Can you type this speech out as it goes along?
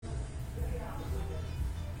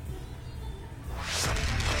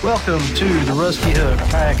Welcome to the Rusty Hook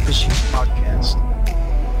Kayak Fishing Podcast,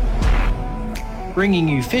 bringing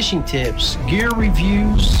you fishing tips, gear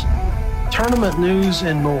reviews, tournament news,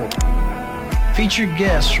 and more. Featured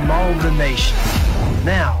guests from all over the nation.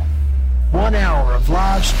 Now, 1 hour of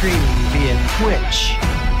live streaming via Twitch,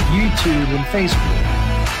 YouTube, and Facebook.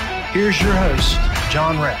 Here's your host,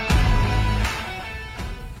 John Rapp.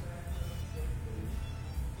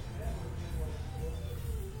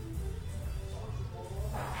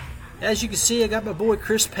 As you can see, I got my boy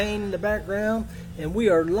Chris Payne in the background, and we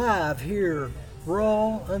are live here,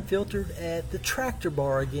 raw, unfiltered, at the Tractor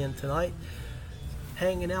Bar again tonight.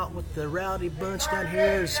 Hanging out with the rowdy bunch down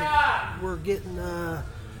here. So we're getting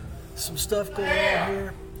some stuff going on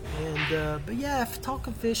here. And but yeah,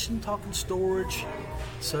 talking fishing, talking storage.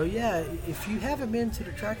 So yeah, if you haven't been to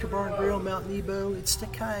the Tractor Bar and Grill, Mount Nebo, it's the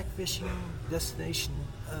kayak fishing destination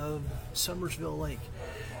of Summersville Lake.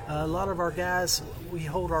 A lot of our guys, we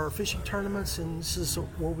hold our fishing tournaments, and this is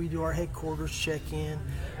where we do our headquarters check-in.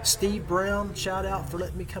 Steve Brown, shout out for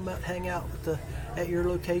letting me come out and hang out at your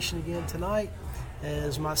location again tonight,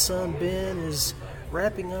 as my son Ben is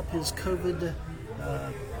wrapping up his COVID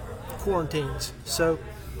quarantines. So,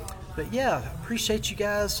 but yeah, appreciate you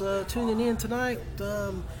guys tuning in tonight.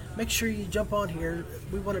 Make sure you jump on here.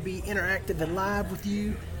 We want to be interactive and live with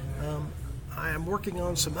you. I am working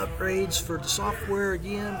on some upgrades for the software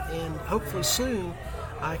again, and hopefully soon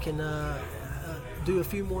I can do a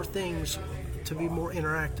few more things to be more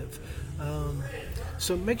interactive.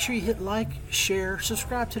 So make sure you hit like, share,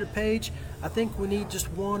 subscribe to the page. I think we need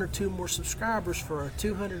just 1 or 2 more subscribers for our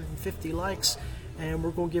 250 likes, and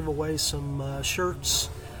we're going to give away some shirts.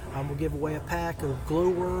 We'll give away a pack of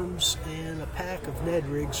glowworms and a pack of Ned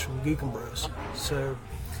rigs from Gookin Bros. So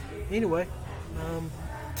anyway,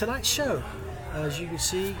 tonight's show, as you can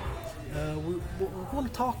see, what we're going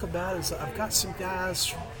to talk about is I've got some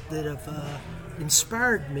guys that have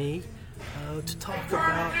inspired me to talk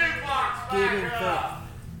about getting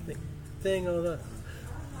the thing on the...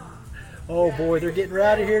 Oh boy, they're getting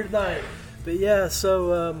rowdy here tonight. But yeah,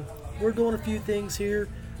 so we're doing a few things here.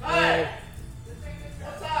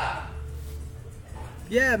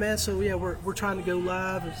 Yeah, man, so yeah, we're trying to go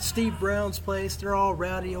live at Steve Brown's place. They're all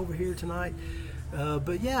rowdy over here tonight.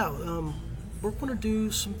 But yeah, we're going to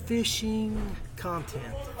do some fishing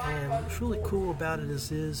content, and what's really cool about it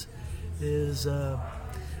is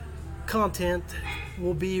content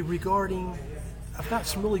will be regarding. I've got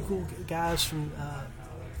some really cool guys from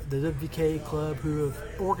the WK Club who have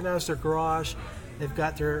organized their garage. They've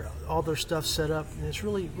got all their stuff set up, and it's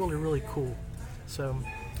really cool. So,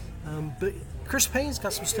 but Chris Payne's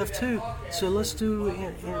got some stuff too. So let's do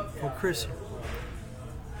Chris here.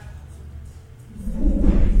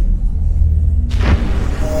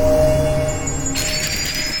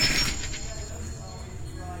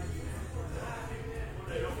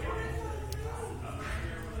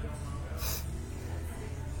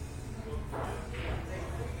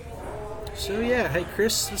 So yeah, hey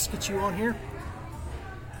Chris, let's get you on here.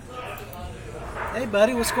 Hey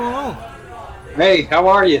buddy, what's going on? Hey, how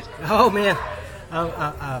are you? Oh man,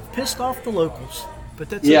 I pissed off the locals, but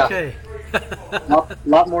that's okay.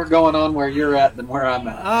 lot more going on where you're at than where I'm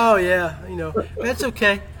at. Oh yeah, that's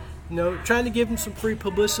okay. Trying to give them some free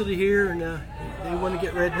publicity here, and they want to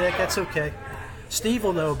get redneck. That's okay. Steve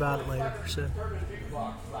will know about it later. So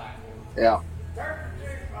yeah.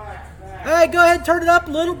 Hey, go ahead and turn it up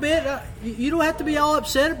a little bit. You don't have to be all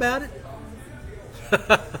upset about it.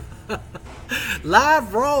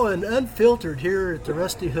 Live, raw, and unfiltered here at the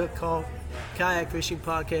Rusty Hook Kayak Fishing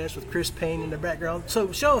Podcast with Chris Payne in the background.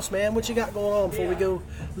 So show us, man, what you got going on before we go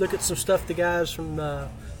look at some stuff the guys from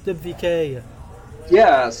WK.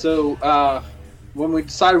 Yeah, so when we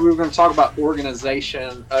decided we were going to talk about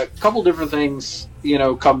organization, a couple different things,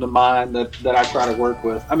 come to mind that I try to work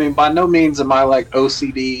with. I mean, by no means am I like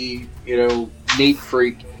OCD, neat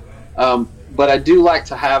freak, but I do like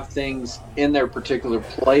to have things in their particular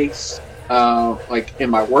place, like in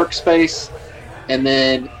my workspace, and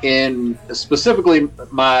then in specifically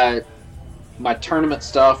my tournament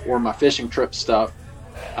stuff or my fishing trip stuff.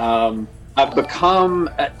 I've become,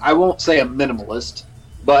 I won't say a minimalist,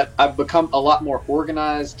 but I've become a lot more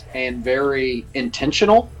organized and very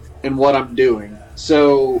intentional in what I'm doing.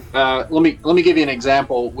 So let me give you an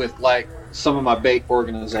example with like some of my bait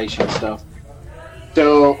organization stuff.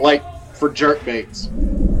 So like for jerk baits,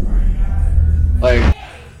 like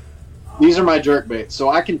these are my jerk baits. So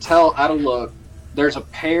I can tell at a look, there's a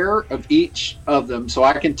pair of each of them. So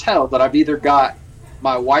I can tell that I've either got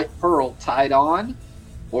my white pearl tied on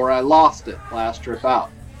or I lost it last trip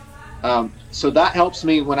out. So that helps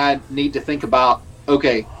me when I need to think about,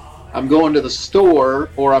 okay, I'm going to the store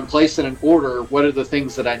or I'm placing an order, what are the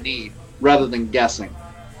things that I need, rather than guessing.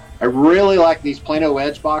 I really like these Plano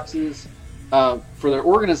Edge boxes for their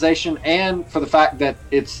organization and for the fact that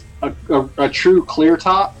it's a true clear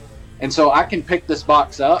top. And so I can pick this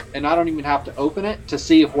box up and I don't even have to open it to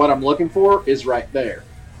see if what I'm looking for is right there.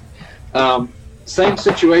 Same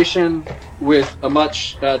situation with a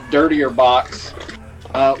much dirtier box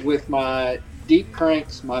with my deep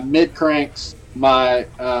cranks, my mid cranks, my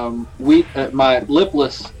my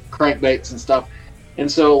lipless crankbaits and stuff.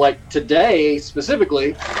 And so like today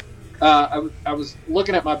specifically, I was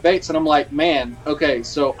looking at my baits and I'm like, man, okay,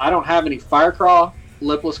 so I don't have any Firecraw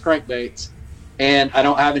lipless crankbaits and I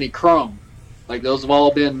don't have any chrome. Like those have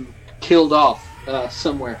all been killed off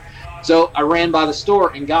somewhere. So I ran by the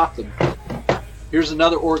store and got them. Here's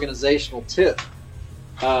another organizational tip.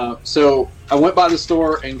 So I went by the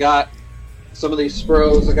store and got some of these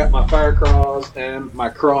Spros. I got my Firecraws and my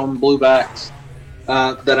chrome bluebacks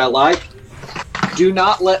that I like. Do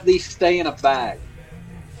not let these stay in a bag.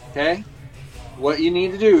 Okay? What you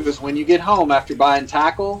need to do is when you get home after buying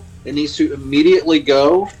tackle, it needs to immediately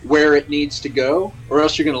go where it needs to go, or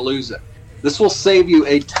else you're going to lose it. This will save you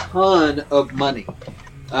a ton of money.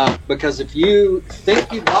 Because if you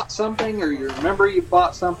think you bought something or you remember you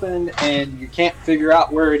bought something and you can't figure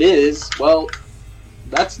out where it is, well,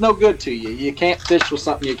 that's no good to you. You can't fish with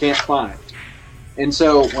something you can't find. And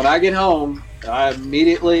so when I get home, I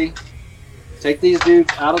immediately take these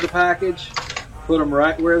dudes out of the package, put them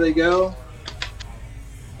right where they go,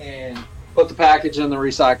 and put the package in the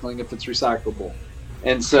recycling if it's recyclable.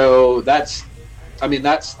 And so that's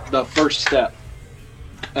the first step.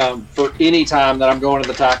 For any time that I'm going to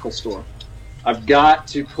the tackle store, I've got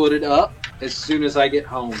to put it up as soon as I get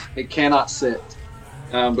home. It cannot sit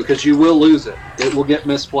because you will lose it. It will get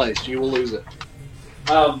misplaced. You will lose it.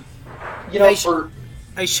 Hey,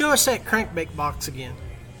 show us that crankbait box again,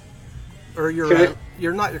 or your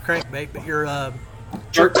you're not your crankbait, but your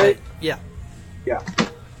jerkbait. Yeah. Yeah.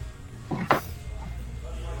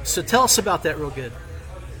 So tell us about that real good.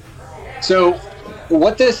 So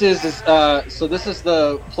what this is so this is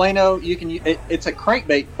the Plano. It's a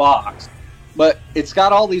crankbait box, but it's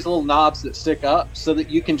got all these little knobs that stick up so that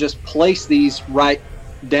you can just place these right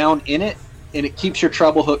down in it, and it keeps your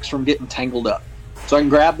treble hooks from getting tangled up. So I can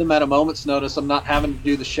grab them at a moment's notice. I'm not having to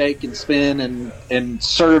do the shake and spin and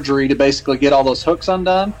surgery to basically get all those hooks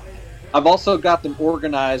undone. I've also got them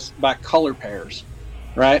organized by color pairs,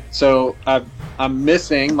 right? So I'm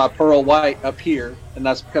missing my pearl white up here, and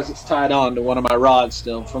that's because it's tied on to one of my rods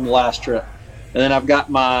still from the last trip. And then I've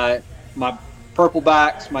got my purple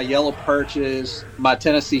backs, my yellow perches, my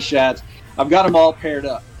Tennessee shads. I've got them all paired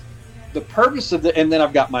up. The purpose of and then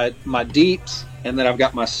I've got my deeps, and then I've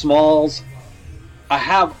got my smalls. I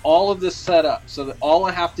have all of this set up so that all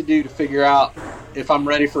I have to do to figure out if I'm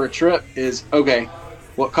ready for a trip is, okay,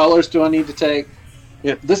 what colors do I need to take?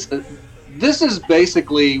 This is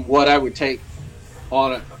basically what I would take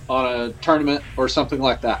on a tournament or something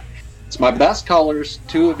like that. It's my best colors,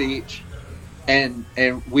 2 of each, and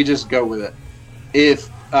we just go with it. If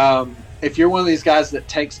you're one of these guys that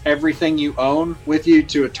takes everything you own with you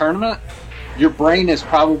to a tournament, your brain is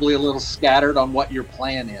probably a little scattered on what your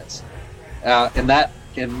plan is. And that,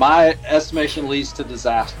 in my estimation, leads to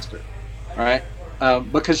disaster, right?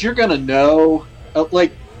 Because you're going to know,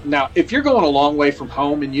 now, if you're going a long way from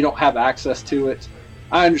home and you don't have access to it,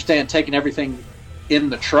 I understand taking everything in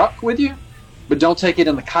the truck with you, but don't take it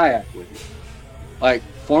in the kayak with you. Like,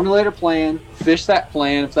 formulate a plan, fish that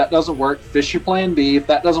plan. If that doesn't work, fish your plan B. If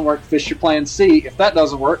that doesn't work, fish your plan C. If that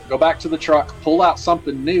doesn't work, go back to the truck, pull out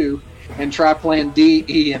something new, and try plan D,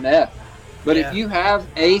 E, and F. But if you have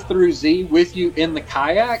A through Z with you in the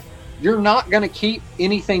kayak, you're not going to keep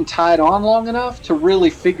anything tied on long enough to really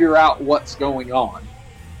figure out what's going on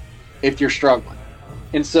if you're struggling.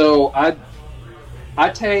 And so I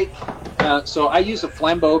take, so I use a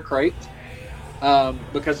Flambeau crate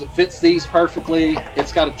because it fits these perfectly.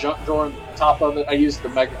 It's got a junk drawer on top of it. I use the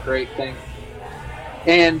Mega Crate thing.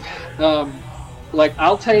 And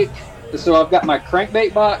I'll take, so I've got my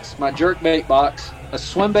crankbait box, my jerkbait box, a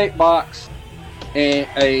swim bait box, and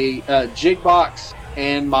a jig box,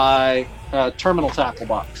 and my terminal tackle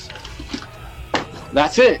box.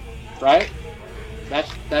 That's it, right?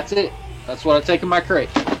 That's it. That's what I take in my crate.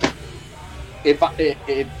 If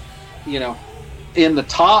in the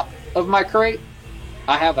top of my crate,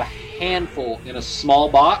 I have a handful in a small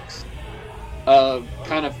box of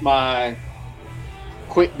kind of my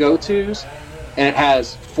quick go-tos, and it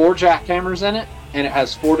has 4 jackhammers in it, and it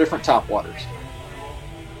has 4 different topwaters.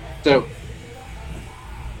 So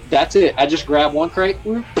that's it. I just grab one crate,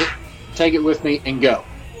 take it with me, and go.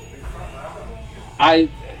 I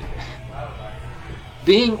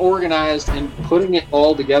being organized and putting it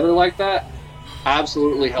all together like that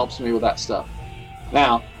absolutely helps me with that stuff.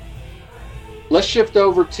 Now, let's shift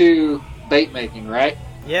over to bait making, right?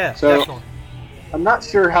 Yeah, so definitely. I'm not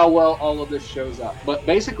sure how well all of this shows up, but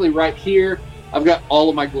basically right here, I've got all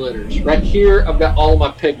of my glitters. Right here, I've got all of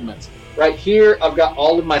my pigments. Right here, I've got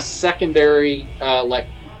all of my secondary, like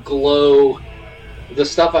glow, the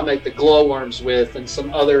stuff I make the glowworms with, and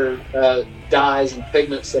some other dyes and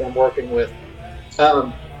pigments that I'm working with.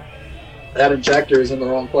 That injector is in the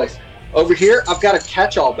wrong place. Over here, I've got a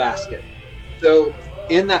catch-all basket. So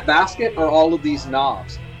in that basket are all of these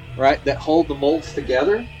knobs, right, that hold the molds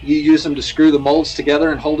together. You use them to screw the molds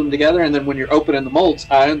together and hold them together, and then when you're opening the molds,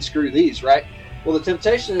 I unscrew these, right? Well, the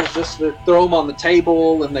temptation is just to throw them on the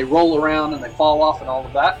table, and they roll around, and they fall off, and all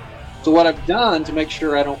of that. So what I've done to make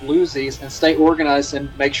sure I don't lose these and stay organized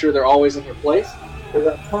and make sure they're always in their place is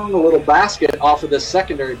I've turned the little basket off of this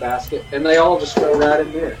secondary basket, and they all just go right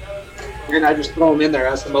in there. And I just throw them in there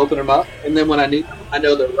as I'm opening them up, and then when I need them, I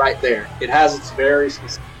know they're right there. It has its very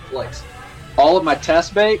specific place. All of my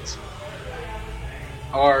test baits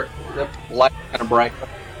are light kind of bright.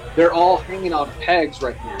 They're all hanging on pegs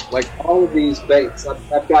right here. Like all of these baits,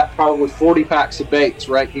 I've got probably 40 packs of baits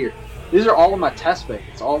right here. These are all of my test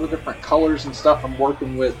baits, all the different colors and stuff I'm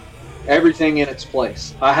working with, everything in its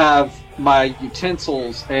place. I have my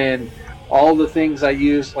utensils and all the things I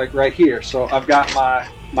use like right here. So I've got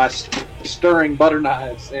my stirring butter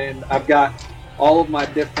knives, and I've got all of my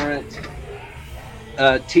different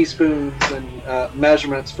teaspoons and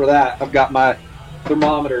measurements for that. I've got my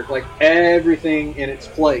thermometer, like everything in its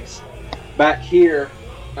place. Back here,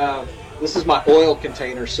 this is my oil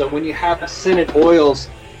container. So when you have scented oils,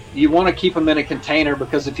 you want to keep them in a container,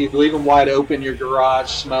 because if you leave them wide open, your garage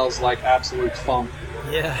smells like absolute funk.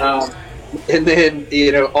 Yeah. And then,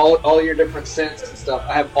 you know, all your different scents and stuff.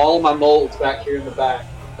 I have all my molds back here in the back,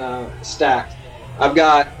 stacked. I've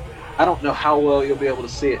got, I don't know how well you'll be able to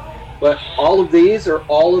see it, but all of these are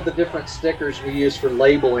all of the different stickers we use for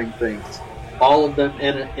labeling things. All of them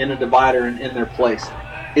in a divider and in their place.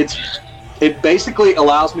 It basically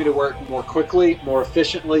allows me to work more quickly, more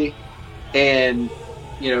efficiently, and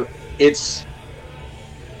you know, it's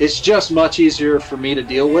just much easier for me to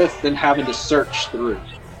deal with than having to search through.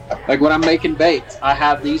 Like when I'm making baits, I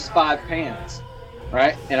have these 5 pans,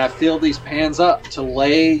 right? And I fill these pans up to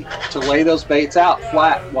lay those baits out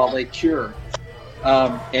flat while they cure.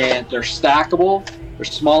 And they're stackable. They're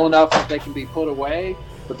small enough that they can be put away,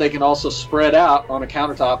 but they can also spread out on a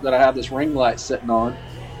countertop that I have this ring light sitting on.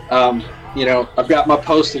 You know, I've got my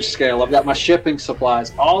postage scale, I've got my shipping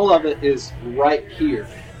supplies. All of it is right here.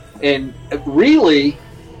 And really,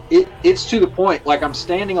 it's to the point, like I'm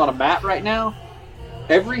standing on a mat right now.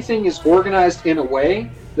 Everything is organized in a way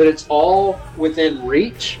that it's all within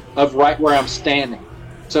reach of right where I'm standing.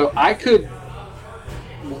 So I could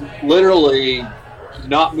literally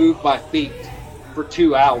not move my feet for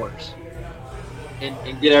 2 hours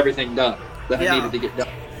and get everything done that I needed to get done.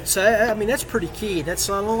 So, I mean, that's pretty key. That's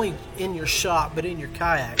not only in your shop, but in your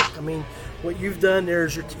kayak. I mean, what you've done there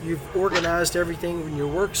is you've organized everything in your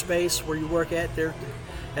workspace where you work at there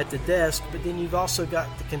at the desk, but then you've also got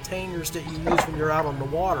the containers that you use when you're out on the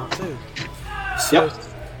water, too. So, yep.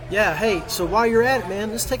 Yeah, hey, so while you're at it, man,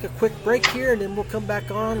 let's take a quick break here, and then we'll come back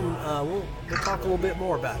on, and we'll talk a little bit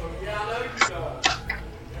more about it.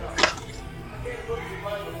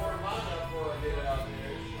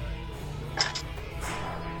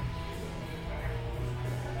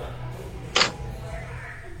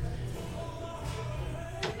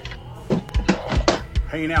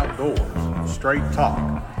 Payne Outdoors, Straight Talk,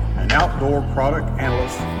 an outdoor product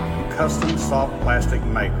analyst and custom soft plastic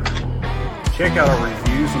maker. Check out our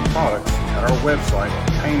reviews and products at our website,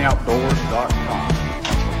 payneoutdoors.com.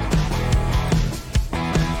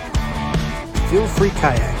 Feel Free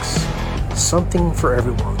Kayaks, something for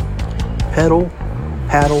everyone. Pedal,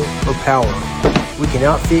 paddle, or power, we can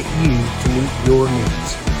outfit you to meet your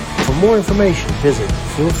needs. For more information, visit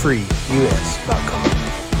feelfreeus.com.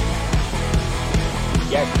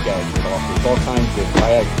 Yak Gadget offers all kinds of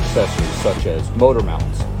kayak accessories such as motor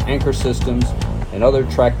mounts, anchor systems, and other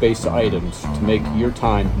track-based items to make your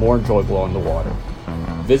time more enjoyable on the water.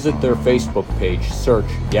 Visit their Facebook page,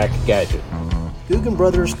 search Yak Gadget. Guggen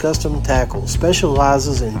Brothers Custom Tackle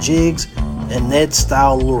specializes in jigs and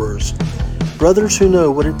Ned-style lures. Brothers who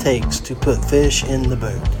know what it takes to put fish in the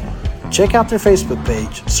boat. Check out their Facebook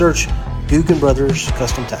page, search Guggen Brothers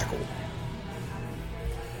Custom Tackle.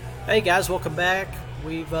 Hey guys, welcome back.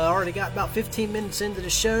 We've already got about 15 minutes into the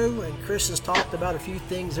show, and Chris has talked about a few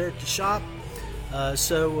things there at the shop.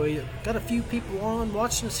 So we got a few people on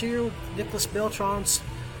watching us here. Nicholas Beltron's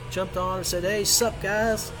jumped on and said, "Hey, sup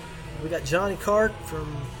guys?" We got Johnny Cart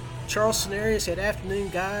from Charleston area said, "Afternoon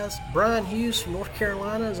guys." Brian Hughes from North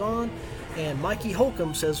Carolina is on, and Mikey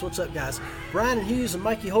Holcomb says, "What's up guys?" Brian Hughes and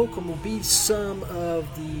Mikey Holcomb will be some of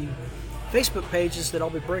the Facebook pages that I'll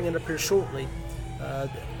be bringing up here shortly.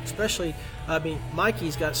 Especially, I mean,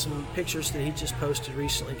 Mikey's got some pictures that he just posted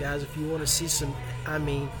recently, guys. If you want to see some, I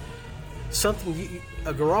mean, something,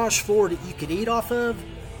 a garage floor that you could eat off of,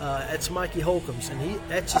 that's Mikey Holcomb's, and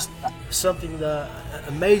that's just something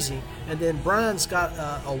amazing. And then Brian's got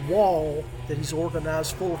a wall that he's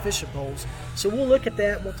organized full of fishing poles. So we'll look at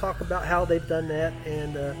that. We'll talk about how they've done that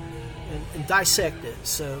and dissect it.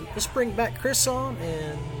 So let's bring back Chris on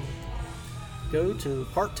and go to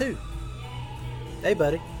part 2. Hey,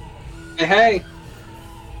 buddy. Hey.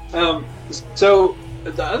 So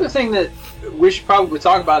the other thing that we should probably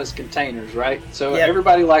talk about is containers, right? So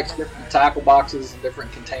everybody likes different tackle boxes and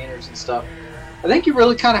different containers and stuff. I think you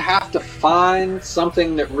really kind of have to find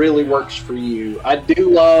something that really works for you. I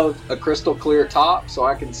do love a crystal clear top so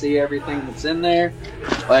I can see everything that's in there.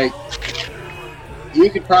 Like,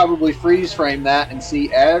 you could probably freeze frame that and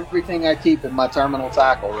see everything I keep in my terminal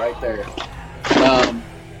tackle right there.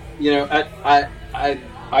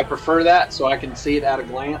 I prefer that so I can see it at a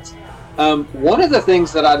glance. One of the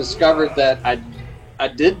things that I discovered that I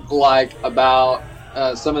did like about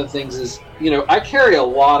some of the things is, I carry a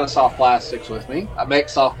lot of soft plastics with me. I make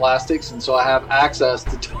soft plastics, and so I have access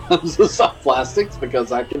to tons of soft plastics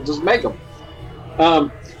because I can just make them.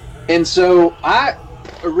 And so I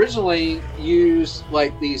originally used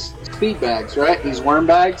like these speed bags, right? These worm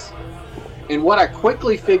bags. And what I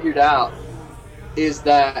quickly figured out is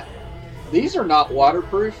that these are not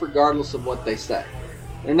waterproof regardless of what they say.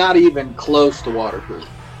 They're not even close to waterproof.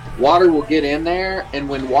 Water will get in there, and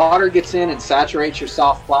when water gets in and saturates your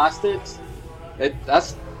soft plastics,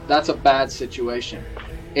 that's a bad situation.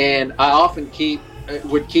 And I often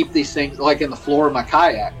would keep these things like in the floor of my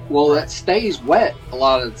kayak. Well, that stays wet a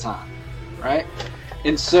lot of the time, right?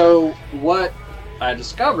 And so what I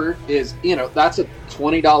discovered is, that's a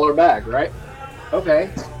 $20 bag, right? Okay,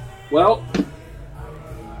 well,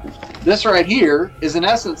 this right here is in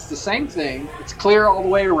essence the same thing. It's clear all the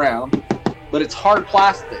way around, but it's hard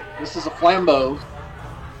plastic. This is a Flambeau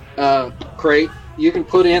crate. You can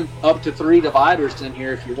put in up to 3 dividers in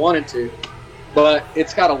here if you wanted to, but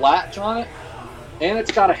it's got a latch on it, and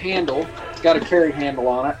it's got a handle. It's got a carry handle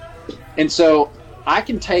on it. And so I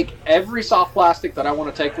can take every soft plastic that I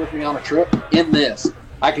want to take with me on a trip in this.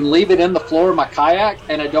 I can leave it in the floor of my kayak,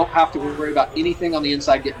 and I don't have to worry about anything on the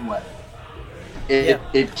inside getting wet.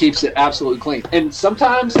 It keeps it absolutely clean. And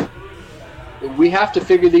sometimes we have to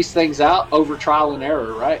figure these things out over trial and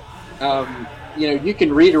error, right? You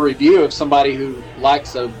can read a review of somebody who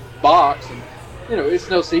likes a box, and it's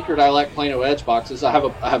no secret I like Plano Edge boxes. I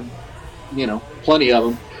have plenty of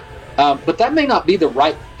them, but that may not be the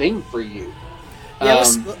right thing for you.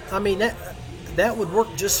 That would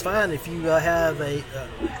work just fine if you have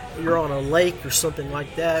you're on a lake or something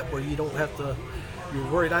like that where you don't have to. You're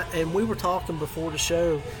worried. And we were talking before the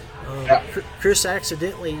show. Chris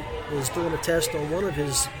accidentally was doing a test on one of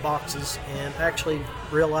his boxes and actually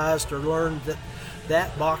realized or learned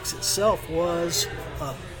that box itself was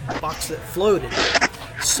a box that floated.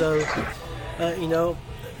 So,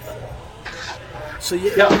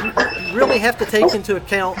 you really have to take into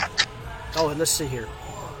account. Oh, and let's see here.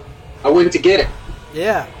 I went to get it.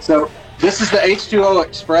 Yeah. So this is the H2O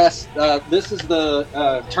Express. This is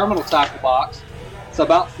the terminal tackle box. It's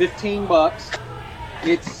about $15.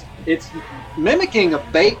 It's mimicking a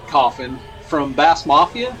bait coffin from Bass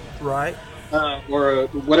Mafia, right? Or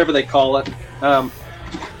whatever they call it.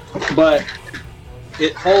 But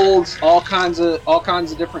it holds all kinds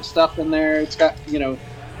of different stuff in there. It's got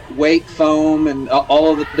weight foam and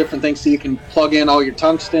all of the different things, so you can plug in all your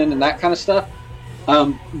tungsten and that kind of stuff.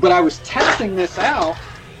 But I was testing this out,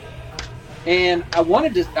 and I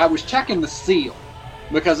was checking the seal.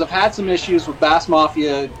 Because I've had some issues with Bass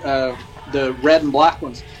Mafia, the red and black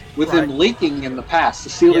ones, with them leaking in the past. The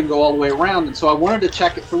seal didn't go all the way around, and so I wanted to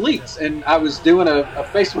check it for leaks. And I was doing a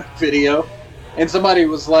Facebook video, and somebody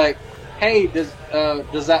was like, "Hey, does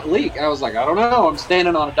that leak?" I was like, "I don't know. I'm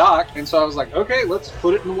standing on a dock." And so I was like, "Okay, let's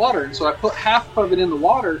put it in the water." And so I put half of it in the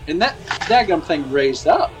water, and that daggum thing raised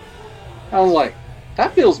up. I was like,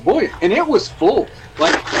 "That feels buoyant," and it was full,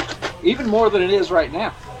 like even more than it is right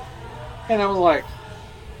now. And I was like,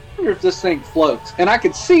 wonder if this thing floats. And I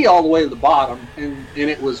could see all the way to the bottom, and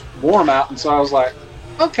it was warm out, and so I was like,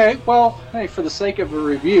 okay, well, hey, for the sake of a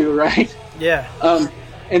review, right? Yeah.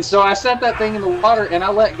 And so I set that thing in the water and I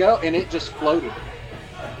let go and it just floated.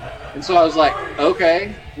 And so I was like,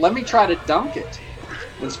 okay, let me try to dunk it.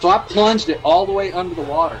 And so I plunged it all the way under the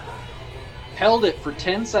water, held it for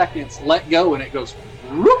 10 seconds, let go, and it goes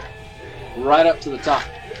whoop, right up to the top.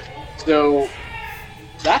 So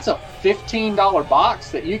that's a $15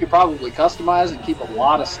 box that you could probably customize and keep a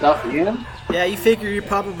lot of stuff in. Yeah, you figure you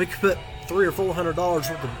probably could put $300 or $400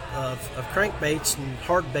 worth of crankbaits and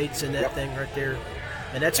hard baits in that thing right there.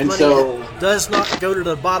 And that's money that does not go to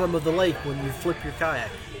the bottom of the lake when you flip your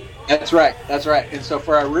kayak. That's right. And so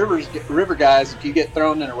for our river guys, if you get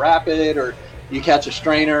thrown in a rapid or you catch a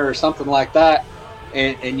strainer or something like that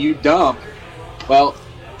and you dump, well,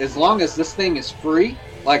 as long as this thing is free,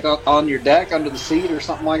 like on your deck under the seat or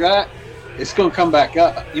something like that, it's going to come back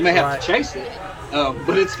up. You may have to chase it,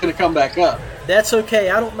 but it's going to come back up. That's okay.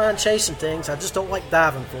 I don't mind chasing things. I just don't like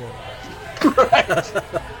diving for them. Right.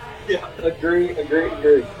 Yeah, agree.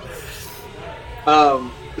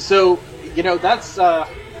 So,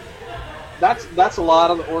 that's a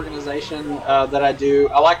lot of the organization that I do.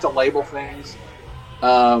 I like to label things.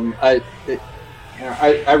 I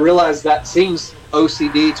realize that seems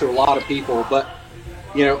OCD to a lot of people, but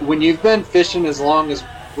when you've been fishing as long as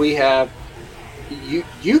we have,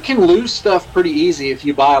 you can lose stuff pretty easy if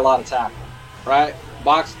you buy a lot of tackle, right?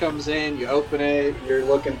 Box comes in, you open it, you're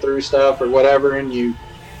looking through stuff or whatever, and you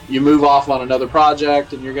move off on another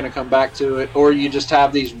project and you're going to come back to it, or you just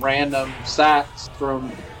have these random sacks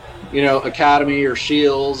from Academy or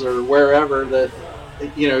Shields or wherever that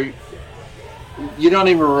you don't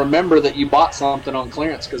even remember that you bought something on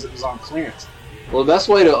clearance because it was on clearance. Well, the best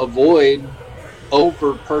way to avoid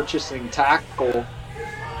over purchasing tackle,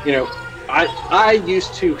 I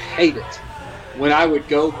used to hate it when I would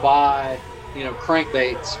go buy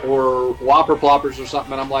crankbaits or whopper ploppers or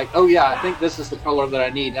something, and I'm like, oh yeah, I think this is the color that I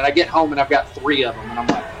need, and I get home and I've got 3 of them, and I'm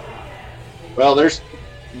like, well, there's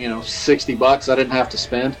 $60 I didn't have to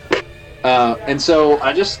spend, and so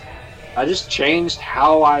I just changed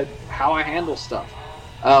how I handle stuff.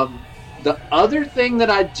 The other thing that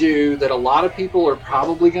I do that a lot of people are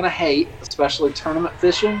probably going to hate, especially tournament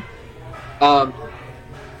fishing,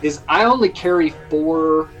 is I only carry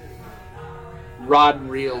 4 rod and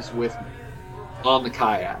reels with me on the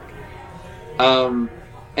kayak. And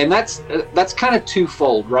that's kind of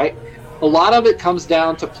twofold, right? A lot of it comes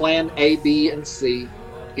down to plan A, B, and C.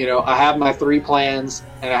 I have my 3 plans,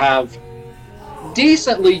 and I have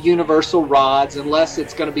decently universal rods, unless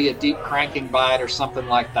it's going to be a deep cranking bite or something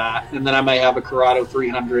like that. And then I may have a Corrado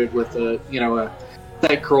 300 with a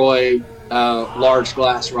St. Croix large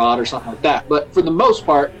glass rod or something like that. But for the most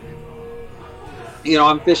part,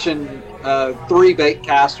 I'm fishing 3 bait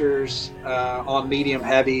casters on medium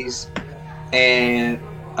heavies, and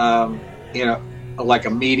like a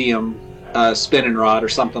medium spinning rod or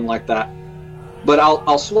something like that. But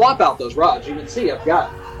I'll swap out those rods. You can see I've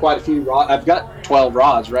got quite a few rods. I've got 12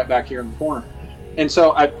 rods right back here in the corner, and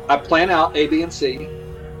so I plan out A, B, and C,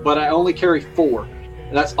 but I only carry 4,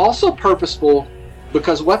 and that's also purposeful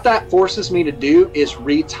because what that forces me to do is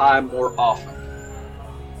retie more often.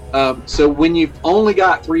 So when you've only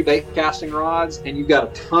got 3 bait casting rods and you've got a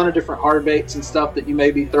ton of different hard baits and stuff that you may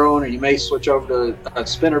be throwing, or you may switch over to a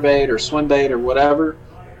spinner bait or swim bait or whatever,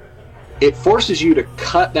 it forces you to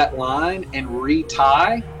cut that line and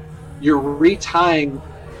retie. You're retying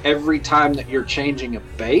every time that you're changing a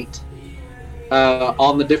bait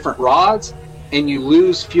on the different rods, and you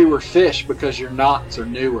lose fewer fish because your knots are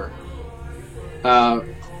newer.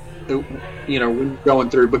 When you're going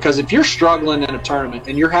through, because if you're struggling in a tournament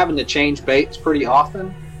and you're having to change baits pretty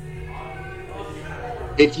often,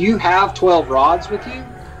 if you have 12 rods with you,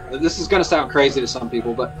 this is going to sound crazy to some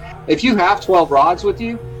people, but if you have 12 rods with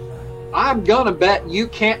you, I'm going to bet you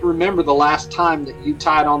can't remember the last time that you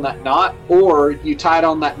tied on that knot, or you tied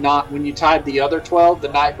on that knot when you tied the other 12 the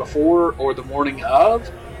night before or the morning of.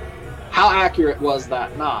 How accurate was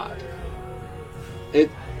that knot?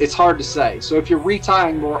 It's hard to say. So if you're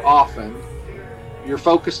retying more often, you're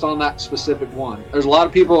focused on that specific one. There's a lot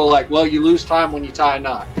of people who are like, well, you lose time when you tie a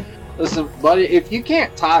knot. Listen, buddy, if you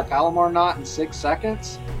can't tie a Palomar knot in 6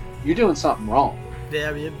 seconds, you're doing something wrong.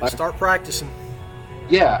 Yeah, start practicing.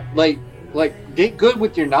 Yeah, like get good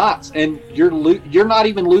with your knots, and you're not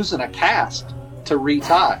even losing a cast to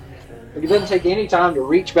retie. It doesn't take any time to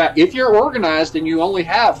reach back. If you're organized and you only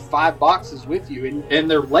have 5 boxes with you and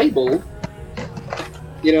they're labeled,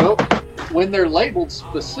 when they're labeled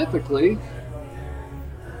specifically,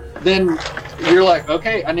 then you're like,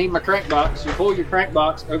 okay, I need my crank box. You pull your crank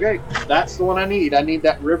box. Okay, that's the one I need. I need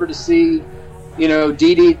that River to Sea,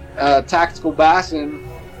 DD tactical bassin,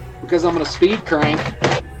 because I'm going to speed crank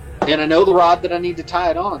and I know the rod that I need to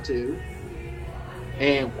tie it onto,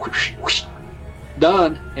 and whoosh, whoosh,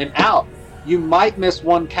 done and out. You might miss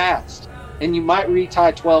one cast, and you might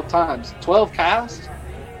retie 12 times. 12 casts,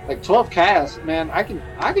 like 12 casts, man. I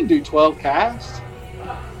can do 12 casts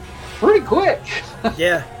pretty quick.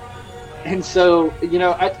 Yeah. And so, you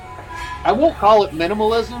know, I won't call it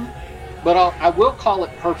minimalism, but I will call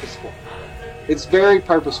it purposeful. It's very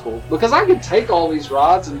purposeful, because I could take all these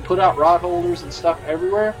rods and put out rod holders and stuff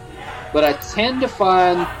everywhere, but I tend to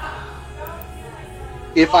find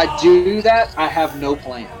if I do that, I have no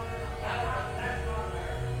plan.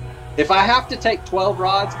 If I have to take 12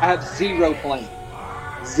 rods, I have zero plan.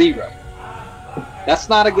 Zero. That's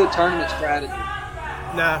not a good tournament strategy.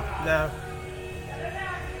 No.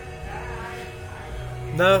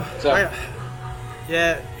 So,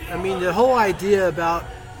 I mean, the whole idea about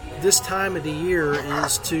this time of the year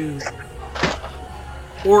is to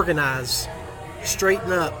organize,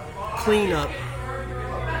 straighten up, clean up,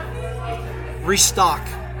 restock.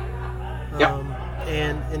 Yep.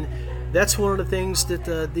 And that's one of the things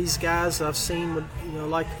that these guys I've seen, with, you know,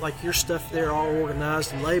 like your stuff there, all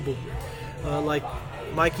organized and labeled. Like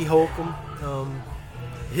Mikey Holcomb,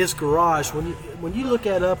 his garage. When you look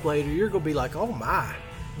that up later, you're gonna be like, oh my!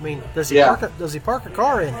 I mean, does he park a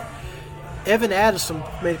car in it? Evan Addison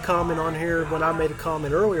made a comment on here when I made a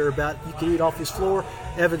comment earlier about you could eat off his floor.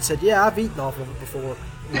 Evan said, "Yeah, I've eaten off of it before."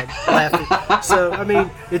 You know, laughing. So I mean,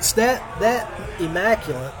 it's that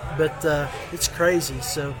immaculate, but it's crazy.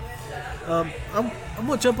 So I'm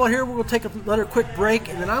going to jump on here. We're going to take another quick break,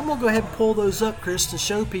 and then I'm going to go ahead and pull those up, Chris, to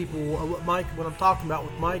show people what I'm talking about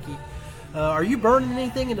with Mikey. Are you burning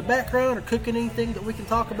anything in the background or cooking anything that we can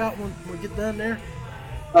talk about when we get done there?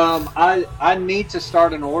 I need to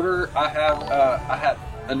start an order. I had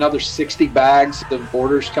another 60 bags of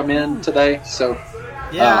orders come in today, so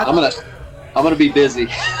yeah, I'm gonna be busy.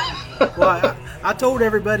 Well, I told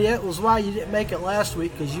everybody that was why you didn't make it last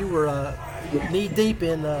week, because you were knee deep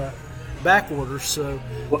in back orders. So,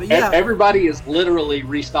 but yeah, everybody is literally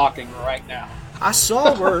restocking right now. I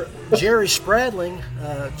saw where Jerry Spradling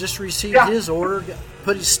just received his order,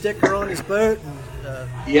 put his sticker on his boat.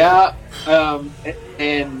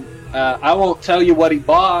 And I won't tell you what he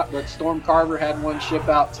bought, but Storm Carver had one ship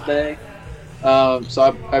out today.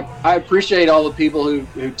 So I appreciate all the people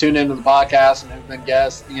who tune into the podcast and who've been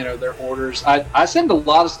guests, you know, their orders. I send a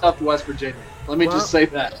lot of stuff to West Virginia. Let me just say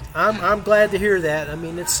that. I'm glad to hear that. I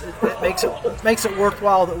mean, it makes it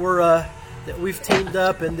worthwhile that that we've teamed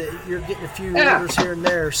up and that you're getting a few orders here and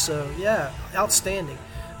there. So yeah, outstanding.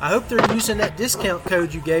 I hope they're using that discount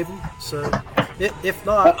code you gave them. So if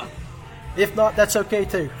not, that's okay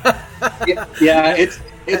too. yeah,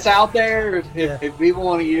 it's out there. If people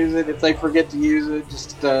want to use it, if they forget to use it,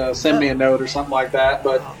 just send me a note or something like that.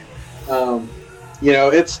 But you know,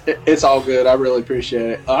 it's all good. I really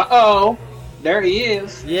appreciate it. There he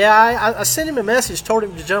is. Yeah, I sent him a message, told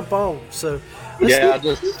him to jump on. So let's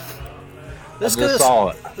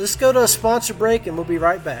go to a sponsor break, and we'll be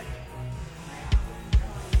right back.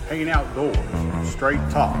 Payne Outdoors, straight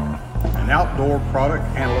talk, an outdoor product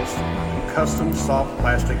analyst and custom soft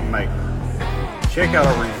plastic maker. Check out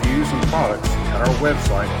our reviews and products at our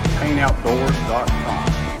website,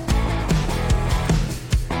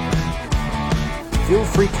 payneoutdoors.com. Feel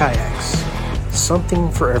Free Kayaks,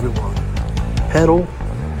 something for everyone. Pedal,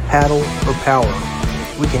 paddle, or power,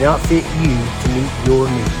 we can outfit you to meet your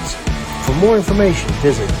needs. For more information,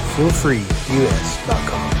 visit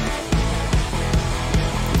feelfreeus.com.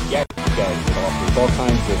 Yak Gadget offers all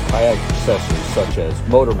kinds of kayak accessories such as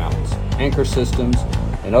motor mounts, anchor systems,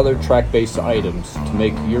 and other track-based items to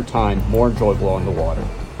make your time more enjoyable on the water.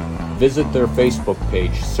 Visit their Facebook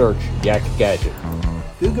page, search Yak Gadget.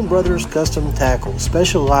 Guggen Brothers Custom Tackle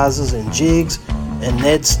specializes in jigs and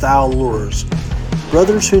Ned-style lures.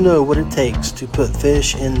 Brothers who know what it takes to put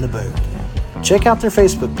fish in the boat. Check out their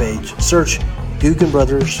Facebook page. Search Guggen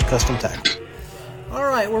Brothers Custom Tackle. All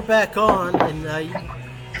right, we're back on, and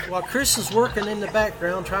while Chris is working in the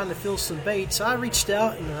background trying to fill some baits, I reached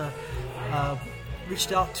out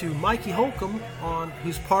to Mikey Holcomb,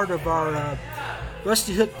 who's part of our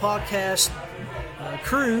Rusty Hook podcast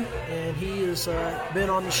crew, and he has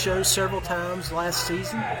been on the show several times last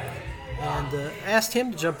season, and asked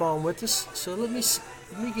him to jump on with us. So let me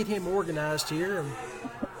get him organized here and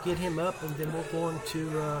get him up, and then we're going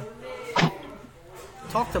to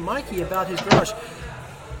talk to Mikey about his garage.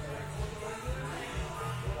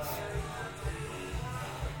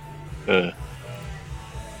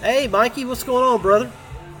 Hey, Mikey, what's going on, brother?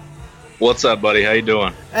 What's up, buddy? How you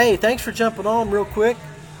doing? Hey, thanks for jumping on real quick.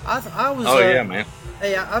 I was. Yeah, man.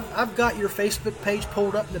 Hey, I've got your Facebook page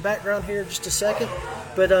pulled up in the background here in just a second,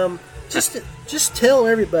 but just tell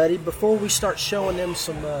everybody before we start showing them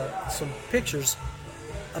some pictures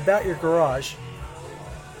about your garage.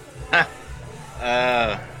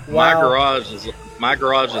 My garage is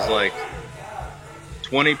like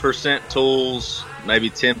 20% tools, maybe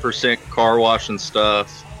 10% car wash and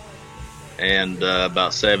stuff, and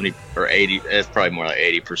about 70 or 80. It's probably more like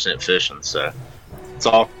 80% fishing. So it's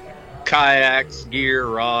all kayaks, gear,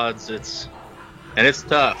 rods. It's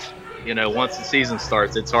tough. Once the season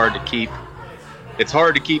starts, it's hard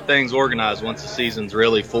to keep things organized once the season's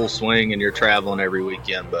really full swing and you're traveling every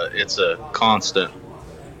weekend. But it's a constant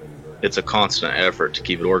effort to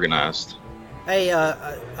keep it organized. Hey,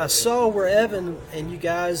 I saw where Evan and you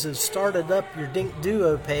guys have started up your Dink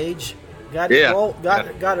Duo page. Got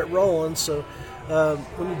it rolling. So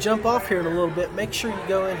when you jump off here in a little bit, make sure you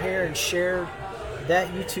go in here and share that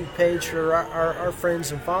YouTube page for our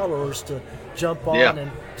friends and followers to jump on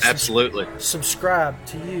and absolutely subscribe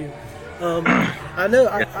to you. I know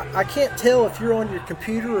I can't tell if you're on your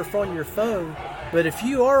computer or if on your phone, but if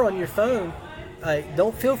you are on your phone,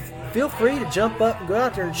 don't feel free to jump up and go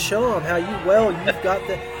out there and show them how you've got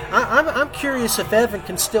the. I'm curious if Evan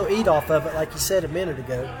can still eat off of it, like you said a minute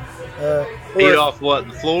ago. Eat off what,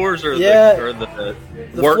 the floors or the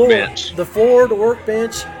workbench? The floor, the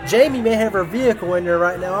workbench. Jamie may have her vehicle in there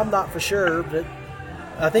right now. I'm not for sure, but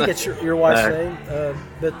I think it's your wife's name.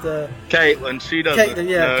 Caitlin, she doesn't.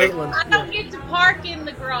 Caitlin. I don't get to park in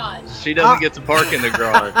the garage. She doesn't get to park in the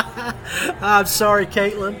garage. I'm sorry,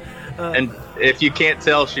 Caitlin. And if you can't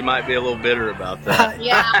tell, she might be a little bitter about that.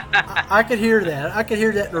 Yeah. I could hear that. I could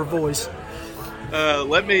hear that in her voice.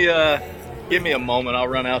 Give me a moment. I'll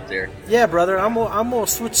run out there. Yeah, brother. I'm gonna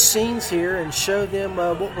switch scenes here and show them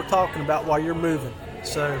what we're talking about while you're moving.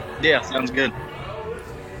 So. Yeah, sounds good.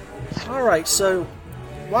 All right. So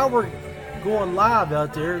while we're going live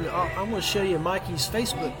out there, I'm going to show you Mikey's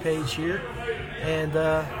Facebook page here and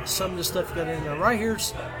some of the stuff got in there. Right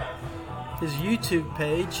here's his YouTube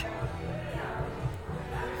page.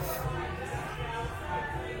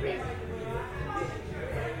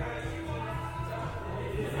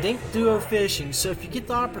 Dink Duo Fishing. So if you get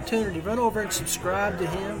the opportunity, run over and subscribe to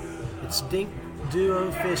him. It's Dink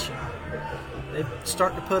Duo Fishing. They're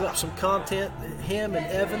starting to put up some content. Him and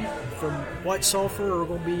Evan from White Sulphur are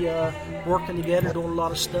going to be working together, doing a lot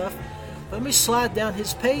of stuff. Let me slide down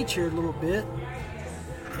his page here a little bit,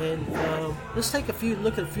 and let's take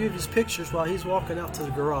look at a few of his pictures while he's walking out to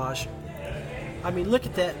the garage. I mean, look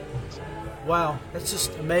at that! Wow, that's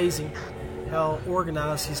just amazing how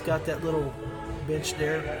organized he's got that little bench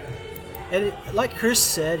there. And like Chris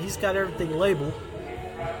said, he's got everything labeled.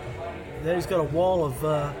 And then he's got a wall of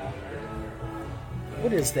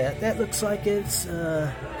what is that? That looks like it's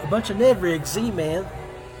a bunch of Ned rigs, Z-Man.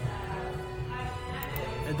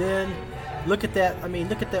 And then look at that. I mean,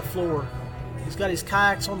 look at that floor. He's got his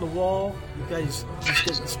kayaks on the wall. He's got his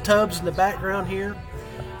tubs in the background here.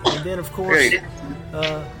 And then, of course,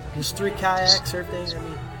 his 3 kayaks, everything. I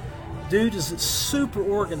mean, dude is super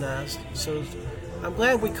organized. So I'm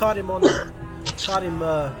glad we caught him at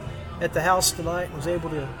the house tonight and was able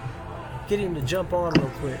to get him to jump on real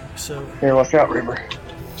quick. So here, watch out, Reaper.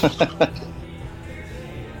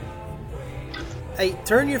 Hey,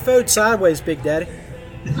 turn your phone sideways, Big Daddy.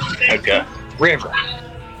 Okay. River.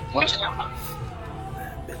 Watch out.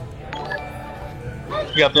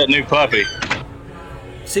 You got that new puppy.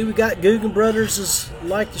 See, we got Guggen Brothers is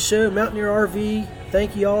like the show, Mountaineer RV.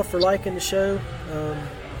 Thank you all for liking the show.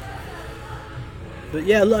 But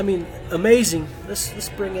yeah, I mean, amazing. Let's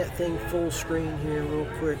bring that thing full screen here real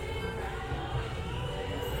quick.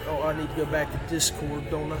 Oh, I need to go back to Discord,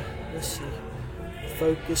 don't I? Let's see.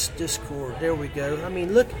 Focus Discord. There we go. I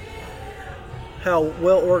mean, look how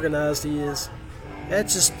well organized he is.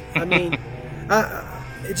 That's just, I mean,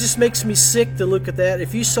 it just makes me sick to look at that.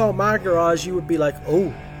 If you saw my garage, you would be like,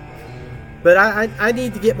 oh. But I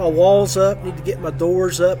need to get my walls up, need to get my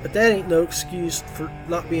doors up, but that ain't no excuse for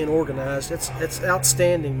not being organized. That's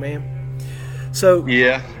outstanding, man. So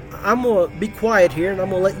yeah, I'm going to be quiet here, and I'm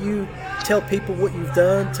going to let you tell people what you've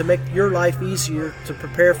done to make your life easier to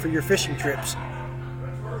prepare for your fishing trips.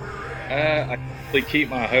 I keep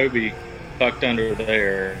my Hobie tucked under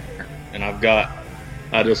there, and I've got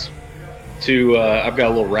a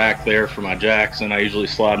little rack there for my jacks, and I usually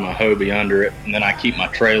slide my Hobie under it, and then I keep my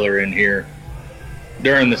trailer in here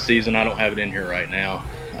during the season. I don't have it in here right now.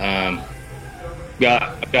 I've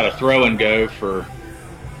got a throw and go for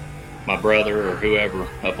my brother or whoever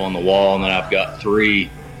up on the wall, and then I've got 3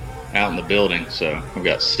 out in the building, so I've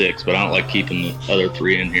got 6, but I don't like keeping the other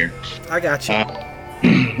 3 in here. I got you.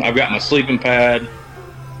 I've got my sleeping pad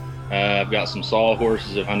I've got some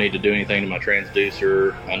sawhorses if I need to do anything to my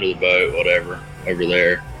transducer, under the boat, whatever, over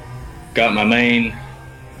there. Got my main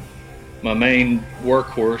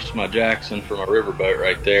workhorse, my Jackson for my riverboat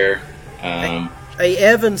right there. Hey,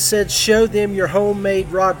 Evan said show them your homemade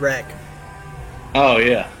rod rack. Oh,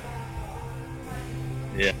 yeah.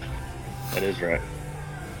 Yeah, that is right.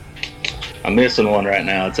 I'm missing one right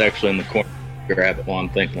now. It's actually in the corner. Grab it while I'm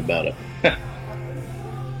thinking about it.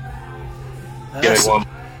 Get one.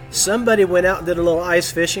 Somebody went out and did a little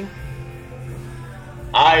ice fishing.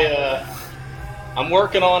 I'm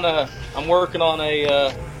working on a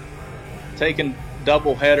taking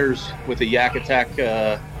double headers with the Yak Attack,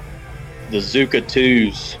 the Zuka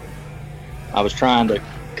 2s. I was trying to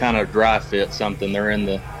kind of dry fit something. They're in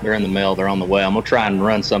the mail. They're on the way. I'm gonna try and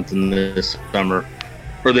run something this summer,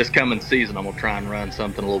 for this coming season. I'm gonna try and run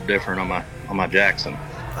something a little different on my Jackson.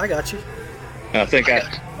 I got you. I think I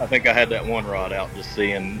had that one rod out, just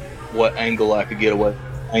seeing what angle I could get away,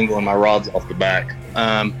 angling my rods off the back.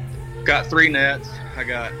 Got 3 nets. I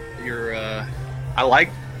got your. I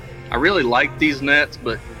really like these nets,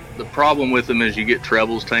 but the problem with them is you get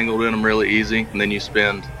trebles tangled in them really easy, and then you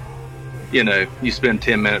spend 10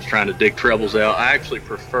 minutes trying to dig trebles out. I actually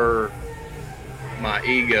prefer my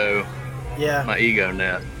Ego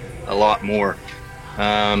net a lot more.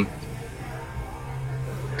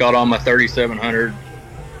 Got on my 3700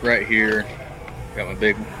 right here. Got my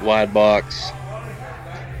big wide box,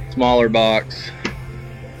 smaller box.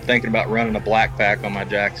 Thinking about running a black pack on my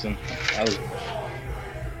Jackson.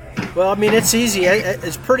 Well, I mean, it's easy.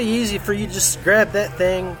 It's pretty easy for you to just grab that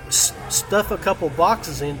thing, stuff a couple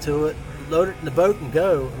boxes into it, load it in the boat, and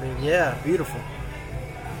go. I mean, yeah, beautiful.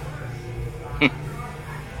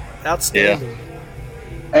 Outstanding. Yeah.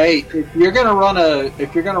 Hey, if you're gonna run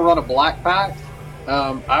a black pack,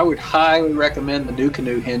 I would highly recommend the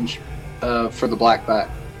NuCanoe hinge for the black pack.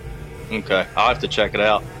 Okay, I'll have to check it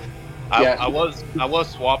out. Yeah. I was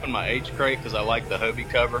swapping my H crate because I like the Hobie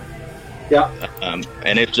cover. Yeah.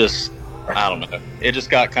 And it just, I don't know, it just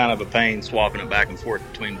got kind of a pain swapping it back and forth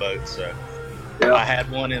between boats. So yeah. I had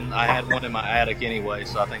one in my attic anyway,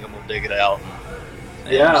 so I think I'm gonna dig it out.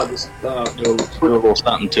 And just do a little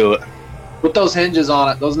something to it. With those hinges on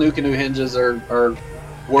it, those NuCanoe hinges are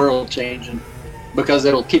world changing because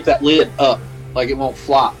it'll keep that lid up, like it won't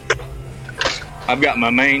flop. I've got my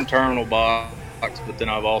main terminal box, but then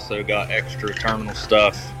I've also got extra terminal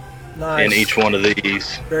stuff in each one of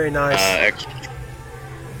these. Very nice.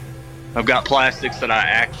 I've got plastics that I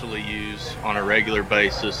actually use on a regular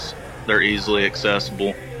basis. They're easily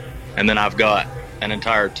accessible. And then I've got an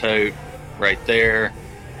entire tote right there.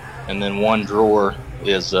 And then one drawer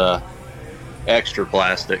is extra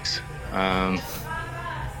plastics.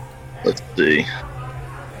 Let's see.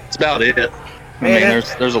 That's about it. I mean,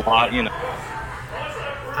 there's a lot,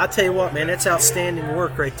 I tell you what, man, that's outstanding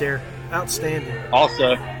work right there. Outstanding.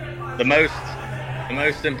 Also, the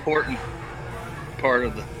most important part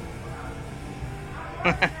of the.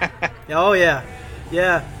 Oh yeah.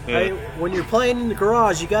 Hey, when you're playing in the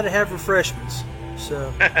garage, you got to have refreshments.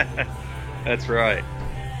 So. That's right.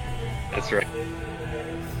 I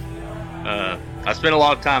spend a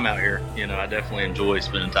lot of time out here. I definitely enjoy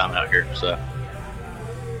spending time out here. So.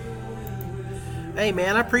 Hey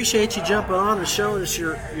man, I appreciate you jumping on and showing us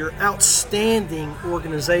your outstanding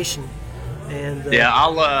organization. And yeah,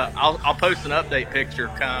 I'll post an update picture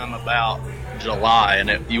come about July,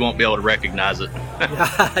 and you won't be able to recognize it.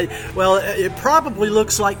 Well, it probably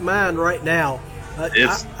looks like mine right now.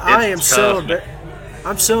 I'm so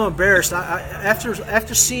embarrassed.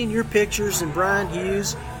 After seeing your pictures and Brian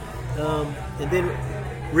Hughes, and then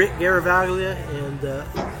Rick Garavaglia, and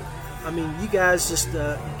I mean, you guys just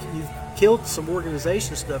you've killed some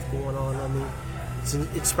organization stuff going on. I mean, it's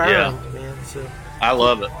inspiring, man. So I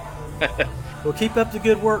love it. Well, keep up the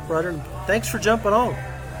good work, brother. And thanks for jumping on.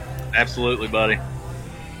 Absolutely, buddy.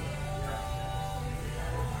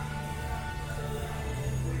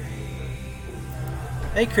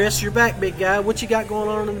 Hey, Chris, you're back, big guy. What you got going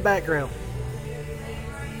on in the background?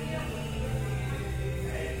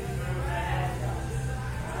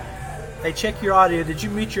 Hey, check your audio. Did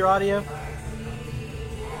you mute your audio?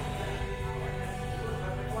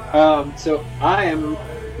 So I am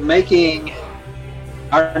making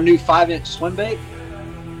our new 5-inch swim bait.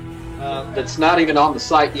 That's not even on the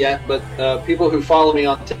site yet, but people who follow me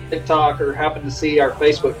on TikTok or happen to see our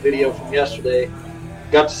Facebook video from yesterday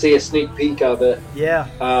got to see a sneak peek of it. Yeah.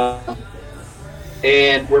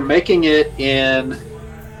 And we're making it in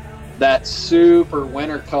that super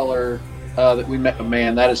winter color that we met.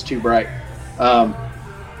 Man, that is too bright.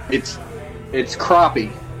 It's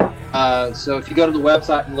crappie. So if you go to the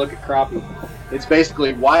website and look at crappie, It's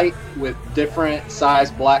basically white with different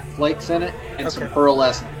size black flakes in it and some Okay.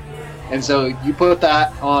 pearlescent. And so you put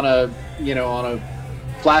that on a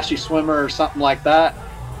flashy swimmer or something like that,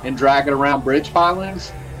 and drag it around bridge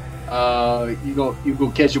pilings. You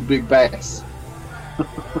go catch a big bass.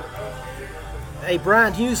 Hey,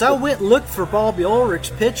 Brian Hughes, I went and looked for Bobby Ulrich's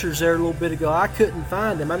pictures there a little bit ago. I couldn't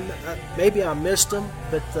find them. Maybe I missed them,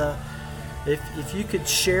 but if you could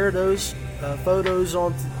share those photos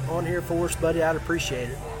on here for us, buddy, I'd appreciate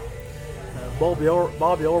it.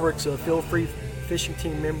 Bobby Ulrich's a Feel Free fishing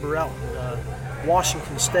team member out in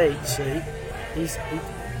Washington State, so he's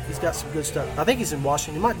got some good stuff. I think he's in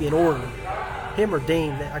Washington. He might be in Oregon. Him or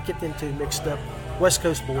Dean. I get them two mixed up. West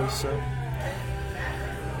Coast boys, so.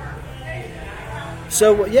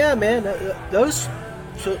 So yeah, man, those.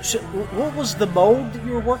 So, what was the mold that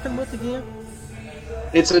you were working with again?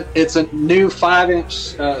 It's a new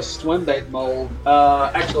 5-inch swim bait mold.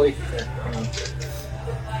 Actually,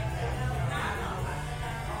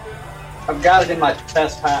 I've got it in my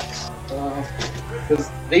test packs because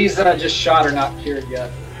these that I just shot are not cured yet.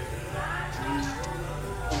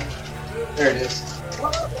 There it is.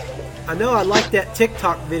 I know I like that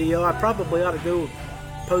TikTok video. I probably ought to go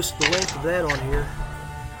post the link of that on here.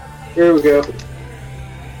 Here we go.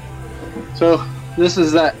 So this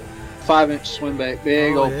is that 5-inch swim bait,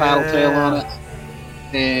 big old paddle tail on it,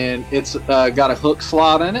 and it's got a hook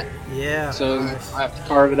slot in it. Yeah. So nice. I have to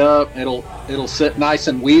carve it up. It'll sit nice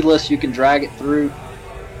and weedless. You can drag it through.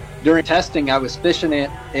 During testing, I was fishing it,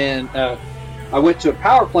 and I went to a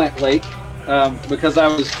power plant lake because I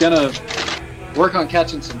was gonna work on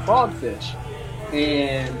catching some frogfish,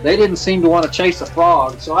 and they didn't seem to want to chase a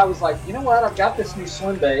frog. So I was like, you know what? I've got this new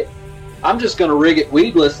swim bait. I'm just gonna rig it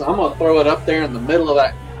weedless. I'm gonna throw it up there in the middle of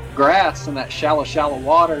that grass in that shallow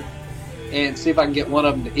water, and see if I can get one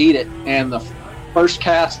of them to eat it. And the first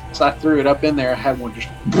cast I threw it up in there, I had one just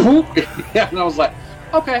boop, and I was like,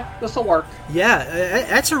 okay, this will work. Yeah,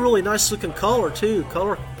 that's a really nice looking color too.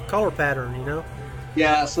 Color pattern, you know.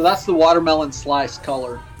 Yeah, so that's the watermelon slice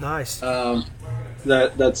color. Nice.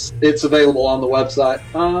 It's available on the website.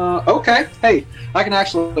 Okay, hey, I can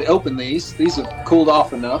actually open these. These have cooled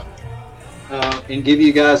off enough, and give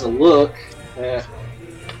you guys a look at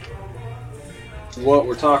what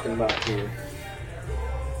we're talking about here.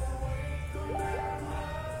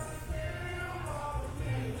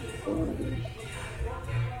 All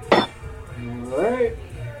right.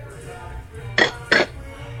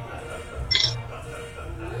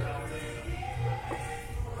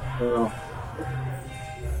 So,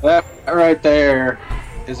 that right there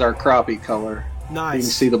is our crappie color. Nice. You can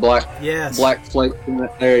see the black flake in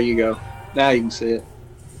it. There you go. Now you can see it.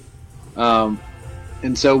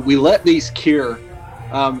 And so we let these cure.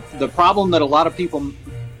 The problem that a lot of people,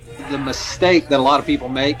 the mistake that a lot of people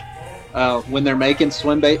make when they're making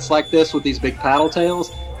swim baits like this with these big paddle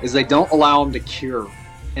tails is they don't allow them to cure.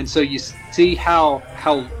 And so you see how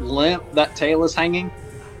limp that tail is hanging?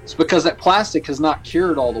 It's because that plastic has not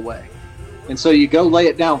cured all the way. And so you go lay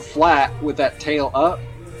it down flat with that tail up,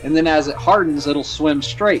 and then as it hardens, it'll swim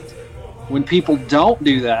straight. When people don't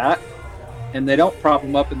do that, and they don't prop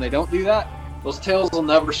them up and they don't do that, those tails will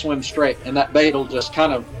never swim straight, and that bait will just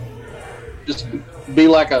kind of just be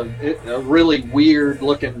like a really weird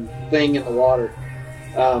looking thing in the water.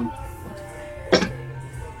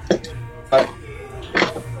 But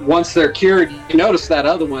once they're cured, you notice that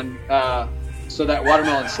other one, so that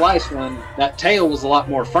watermelon slice one, that tail was a lot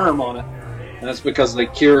more firm on it, and that's because they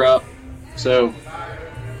cure up. So,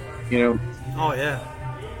 you know. Oh yeah.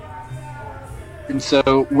 And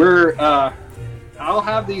so we're, I'll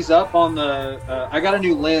have these up on the, I got a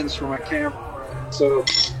new lens for my camera, so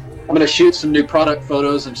I'm going to shoot some new product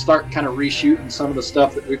photos and start kind of reshooting some of the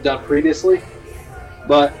stuff that we've done previously.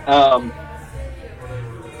 But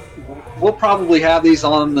we'll probably have these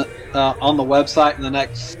on the website in the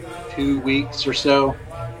next 2 weeks or so.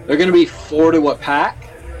 They're going to be 4 to a pack.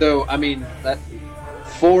 So, I mean, that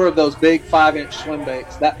 4 of those big 5-inch swim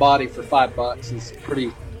baits, that body for $5 is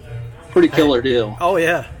pretty killer deal. Oh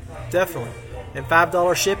yeah, definitely. And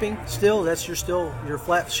 $5 shipping still? That's your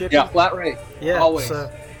flat shipping? Yeah, flat rate. Yeah, always.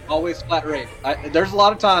 Always flat rate. There's a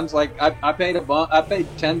lot of times like I paid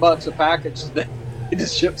 $10 a package to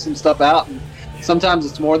just ship some stuff out, and sometimes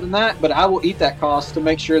it's more than that, but I will eat that cost to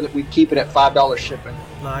make sure that we keep it at $5 shipping.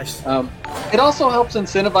 Nice. It also helps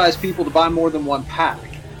incentivize people to buy more than one pack,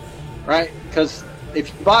 right? Because if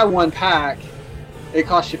you buy one pack, it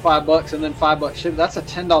costs you $5 and then $5 shipping. That's a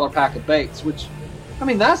 $10 pack of baits, which, I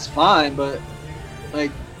mean, that's fine, but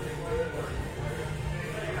like,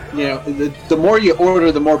 you know, the more you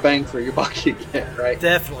order, the more bang for your buck you get, right?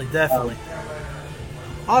 Definitely.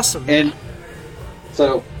 Awesome. And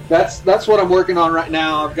So that's what I'm working on right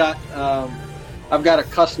now. I've got a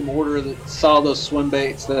custom order that saw those swim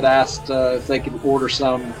baits that asked if they could order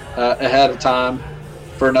some ahead of time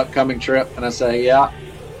for an upcoming trip, and I say, yeah,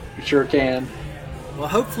 you sure can. Well,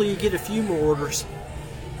 hopefully you get a few more orders.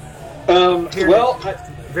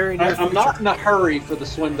 Very near I'm not in a hurry for the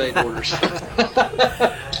swim bait orders.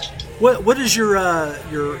 What is your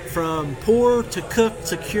from pour to cook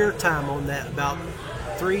to cure time on that? About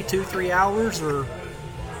 3 hours or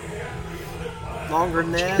longer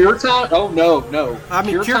than that? Cure time? Oh no. I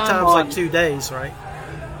mean, cure time's like 2 days, right?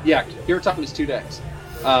 Yeah, cure time is 2 days.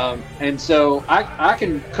 And so I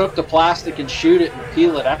can cook the plastic and shoot it and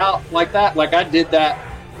peel it out like that. Like I did that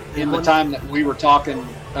in the time that we were talking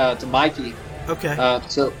to Mikey. Okay.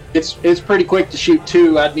 So it's pretty quick to shoot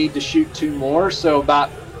 2. I'd need to shoot 2 more, so about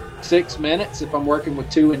 6 minutes if I'm working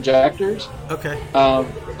with 2 injectors. Okay.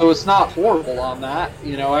 So it's not horrible on that.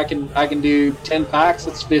 You know, I can do 10 packs.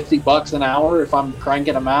 It's $50 an hour if I'm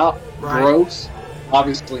cranking them out. Right. Gross.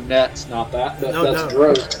 Obviously, net's not that, but that's No.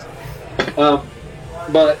 gross.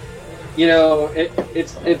 But you know,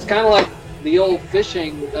 it's kind of like the old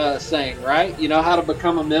fishing saying, right? You know how to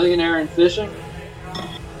become a millionaire in fishing?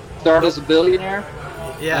 Start as a billionaire.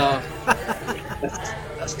 Yeah.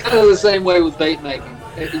 That's kind of the same way with bait making.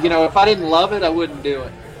 You know, if I didn't love it, I wouldn't do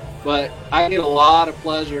it. But I get a lot of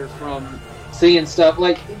pleasure from seeing stuff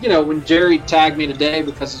like, you know, when Jerry tagged me today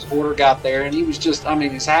because his order got there, and he was just, I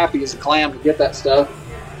mean, he's happy as a clam to get that stuff.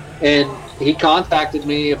 And he contacted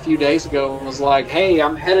me a few days ago and was like, hey,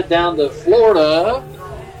 I'm headed down to Florida,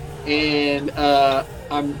 and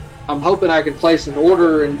I'm hoping I can place an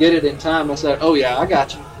order and get it in time. I said, oh, yeah, I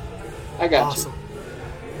got you. Awesome.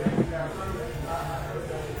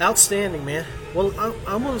 Outstanding, man. Well,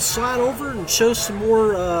 I'm going to slide over and show some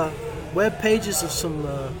more web pages of some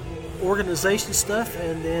organization stuff,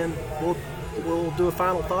 and then we'll do a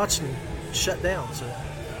final thoughts and shut down. So,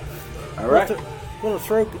 all right. We're going to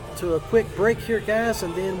throw to a quick break here, guys,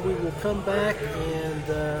 and then we will come back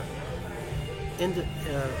and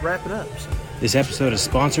wrap it up. So. This episode is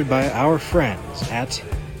sponsored by our friends at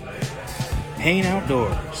Payne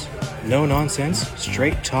Outdoors. No nonsense,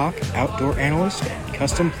 straight talk, outdoor analyst, and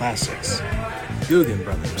custom plastics. Guggen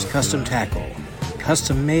Brothers Custom Tackle,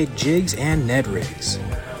 custom made jigs and Ned rigs.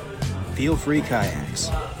 Feel free kayaks.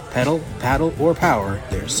 Pedal, paddle, or power,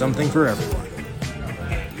 there's something for everyone.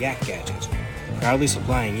 And Yak Gadget, proudly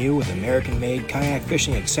supplying you with American-made kayak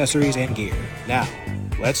fishing accessories and gear. Now,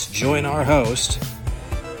 let's join our host,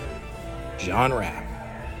 John Rapp.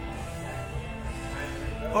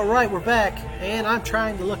 All right, we're back, and I'm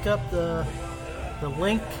trying to look up the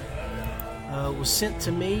link. Was sent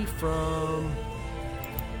to me from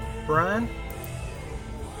Brian,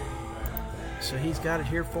 so he's got it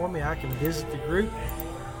here for me. I can visit the group,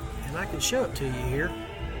 and I can show it to you here.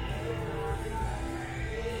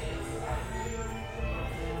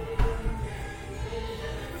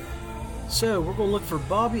 So we're going to look for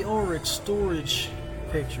Bobby Ulrich storage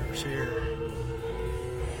pictures here.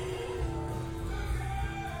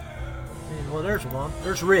 Well, there's one.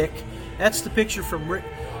 There's Rick. That's the picture from Rick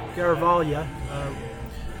Garavaglia,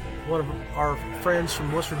 one of our friends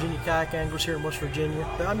from West Virginia, kayak anglers here in West Virginia.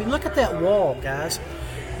 But, I mean, look at that wall, guys.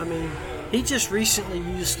 I mean, he just recently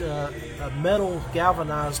used a metal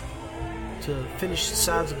galvanized to finish the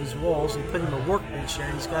sides of his walls. He put him a workbench there,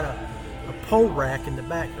 and he's got a pole rack in the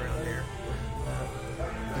background there.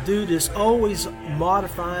 The dude is always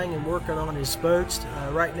modifying and working on his boats.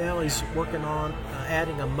 Right now, he's working on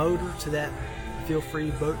adding a motor to that Feel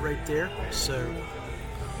Free boat right there. So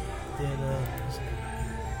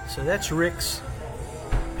that's Rick's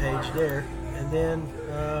page there, and then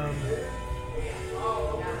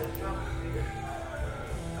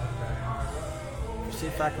see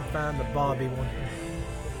if I can find the Bobby one.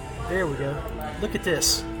 There we go. Look at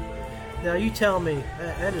this. Now you tell me,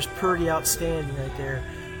 that is pretty outstanding right there.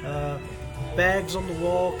 Bags on the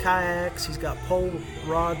wall, kayaks. He's got pole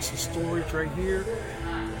rods and storage right here.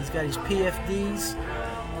 He's got his PFDs.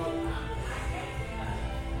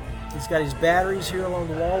 He's got his batteries here along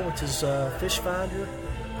the wall, which is fish finder,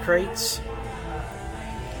 crates.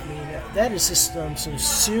 I mean, that is just some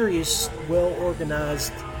serious,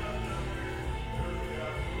 well-organized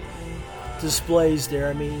displays there.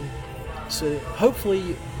 I mean, so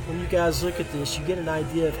hopefully when you guys look at this, you get an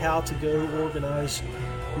idea of how to go organize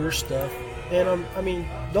your stuff. And I mean,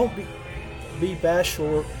 don't be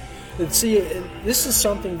bashful. And see, this is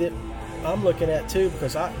something that I'm looking at too,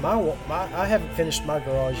 because I haven't finished my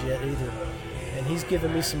garage yet either, and he's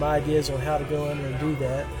given me some ideas on how to go in there and do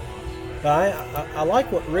that. But I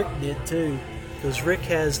like what Rick did too, because Rick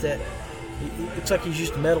has that It looks like he's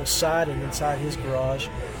used metal siding inside his garage.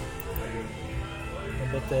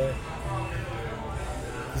 But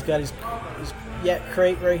he's got his yak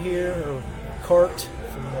crate right here, or cart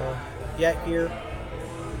from Yak Gear.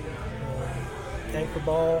 Anchor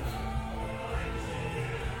ball.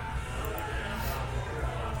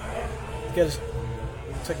 Looks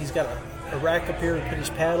like he's got a rack up here to put his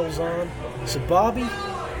paddles on. So Bobby,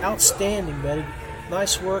 outstanding, buddy.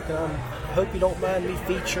 Nice work, and I hope you don't mind me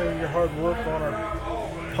featuring your hard work on our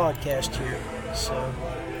podcast here. So,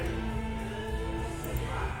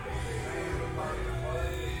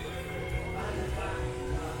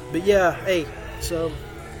 but yeah, hey, so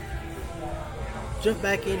jump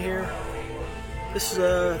back in here. This is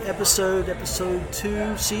episode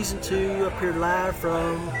 2, season 2, up here live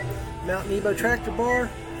from Mount Nebo Tractor Bar,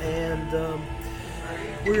 and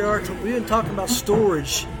we've been talking about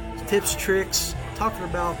storage tips, tricks, talking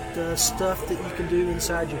about stuff that you can do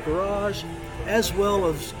inside your garage, as well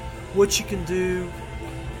as what you can do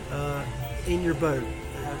in your boat.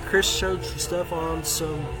 Chris showed some stuff on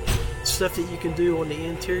some stuff that you can do on the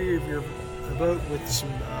interior of your boat with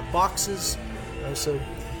some boxes. So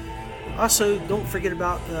also don't forget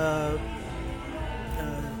about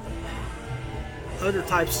other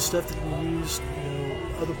types of stuff that you can use,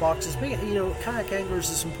 other boxes. But, kayak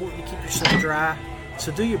anglers, it's important to keep your stuff dry.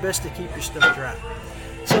 So do your best to keep your stuff dry.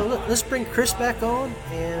 So let's bring Chris back on,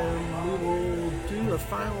 and we will do a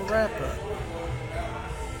final wrap up.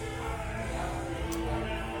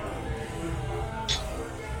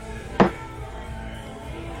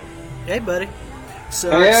 Hey, buddy. So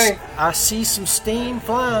hey. I see some steam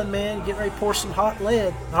flying, man. Getting ready to pour some hot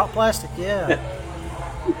plastic. Yeah.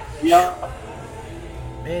 Yeah.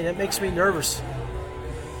 Man, that makes me nervous.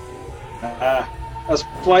 That's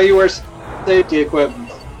why you wear safety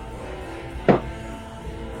equipment.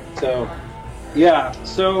 So, yeah.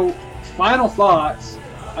 So, final thoughts.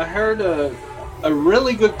 I heard a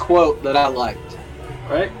really good quote that I liked,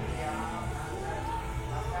 right?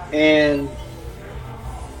 And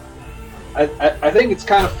I think it's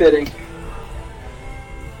kind of fitting.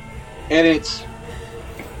 And it's,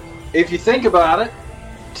 if you think about it,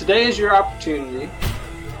 today is your opportunity.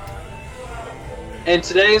 And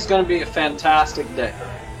today is going to be a fantastic day.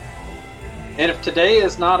 And if today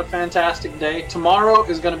is not a fantastic day, tomorrow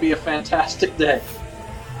is going to be a fantastic day.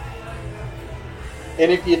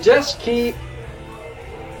 And if you just keep...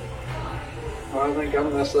 I think I'm going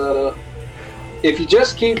to mess that up. If you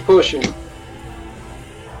just keep pushing,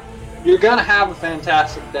 you're going to have a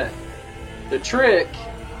fantastic day. The trick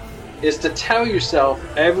is to tell yourself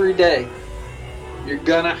every day you're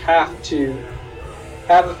going to have to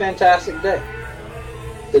have a fantastic day.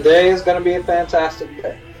 Today is going to be a fantastic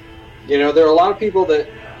day. There are a lot of people that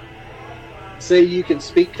say you can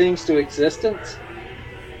speak things to existence.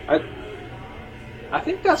 I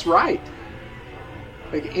think that's right.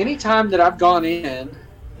 Like, any time that I've gone in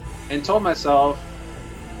and told myself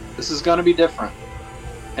this is going to be different,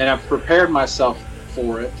 and I've prepared myself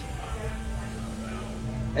for it,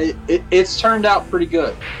 it's turned out pretty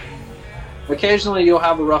good. Occasionally you'll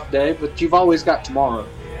have a rough day, but you've always got tomorrow.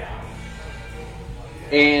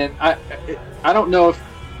 And I don't know if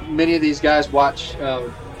many of these guys watch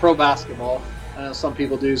pro basketball. Some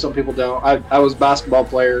people do, some people don't. I was a basketball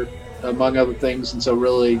player, among other things, and so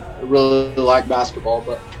really like basketball.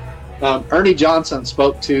 But Ernie Johnson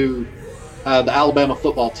spoke to the Alabama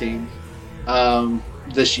football team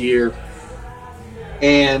this year,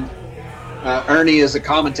 and Ernie is a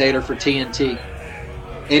commentator for TNT,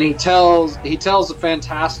 and he tells a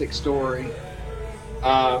fantastic story,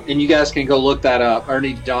 and you guys can go look that up.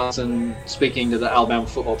 Ernie Johnson speaking to the Alabama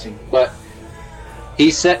football team, but he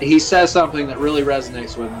says something that really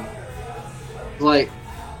resonates with me. Like,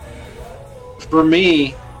 for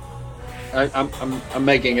me, I'm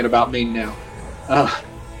making it about me now.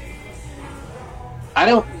 I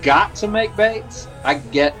don't got to make baits. I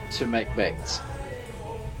get to make baits.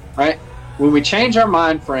 Right? When we change our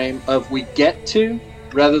mind frame of we get to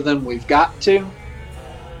rather than we've got to,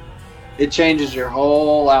 it changes your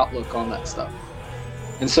whole outlook on that stuff.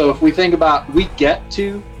 And so if we think about we get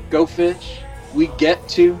to go fish, we get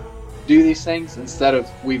to do these things instead of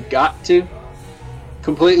we've got to,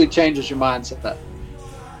 completely changes your mindset.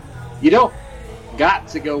 You don't got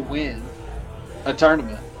to go win a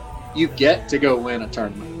tournament. You get to go win a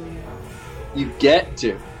tournament. You get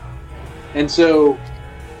to. And so,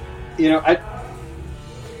 I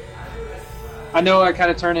know I kind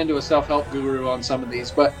of turn into a self-help guru on some of these,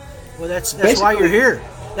 but well, that's why you're here.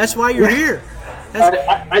 That's why you're here.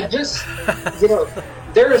 I just,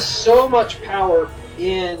 there is so much power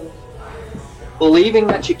in believing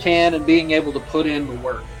that you can and being able to put in the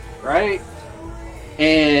work. right?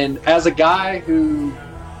 And as a guy who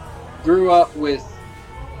grew up with,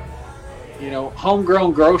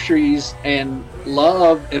 homegrown groceries and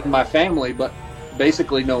love in my family, but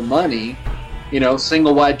basically no money,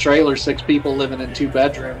 single wide trailer, 6 people living in 2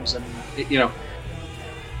 bedrooms, and,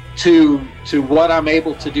 to what I'm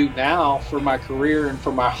able to do now for my career and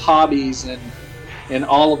for my hobbies and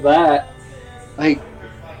all of that, like,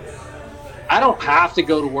 I don't have to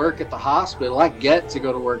go to work at the hospital. I get to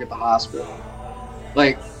go to work at the hospital.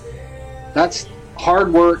 Like, that's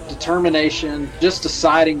hard work, determination, just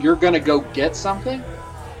deciding you're going to go get something.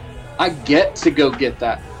 I get to go get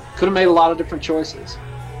that. Could have made a lot of different choices,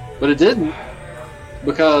 but it didn't,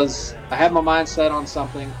 because I had my mind set on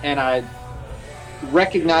something, and I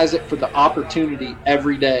recognize it for the opportunity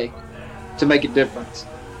every day to make a difference.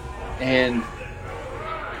 And,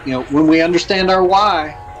 when we understand our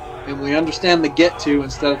why and we understand the get to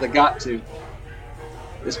instead of the got to,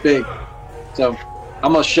 it's big. So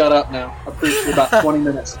I'm going to shut up now. I preached for about 20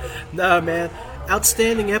 minutes. No, man.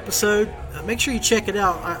 Outstanding episode. Make sure you check it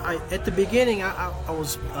out. At the beginning, I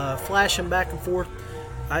was flashing back and forth.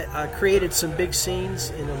 I created some big scenes,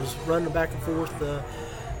 and I was running back and forth,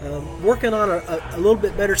 working on a little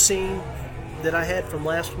bit better scene that I had from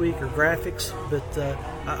last week, or graphics. But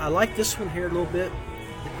I like this one here a little bit.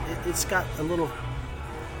 It's got a little...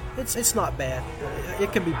 It's not bad.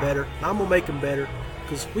 It can be better. I'm going to make them better,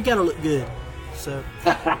 because we got to look good. So,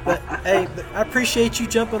 but hey, I appreciate you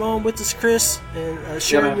jumping on with us, Chris, and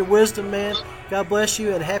sharing your wisdom, man. God bless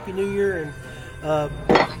you, and Happy New Year. And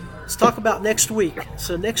let's talk about next week.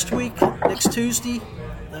 So next Tuesday,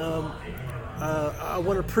 I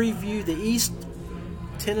want to preview the East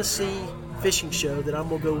Tennessee Fishing Show that I'm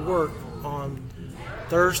going to go work on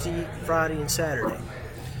Thursday, Friday, and Saturday.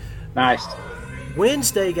 Nice.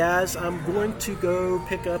 Wednesday, guys, I'm going to go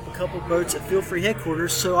pick up a couple boats at Feel Free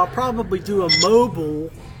headquarters, so I'll probably do a mobile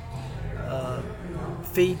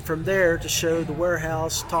feed from there to show the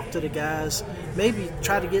warehouse, talk to the guys, maybe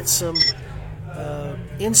try to get some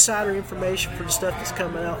insider information for the stuff that's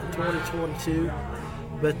coming out in 2022.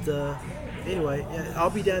 But anyway, I'll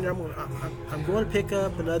be down there. I'm going to pick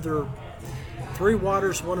up another Three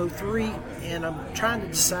Waters 103, and I'm trying to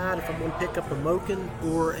decide if I'm going to pick up a Moken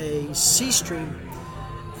or a Seastream,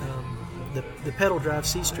 the pedal drive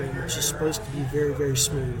Seastream, which is supposed to be very, very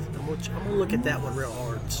smooth. I'm going to look at that one real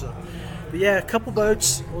hard. So, but yeah, a couple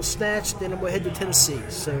boats we'll snatch, then I'm going to head to Tennessee.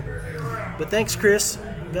 So, but thanks, Chris.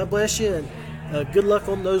 God bless you, and good luck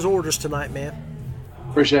on those orders tonight, man.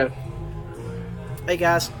 Appreciate it. Hey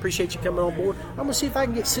guys, appreciate you coming on board. I'm going to see if I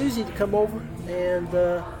can get Susie to come over and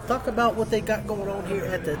talk about what they got going on here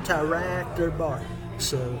at the Tractor Bar.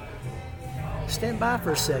 So, stand by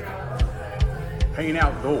for a second. Payne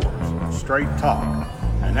Outdoors, straight talk,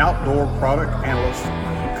 an outdoor product analyst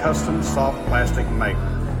and custom soft plastic maker.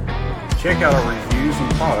 Check out our reviews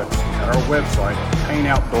and products at our website,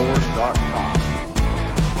 payneoutdoors.com.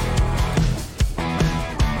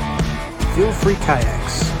 Feel Free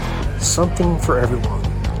Kayaks. Something for everyone.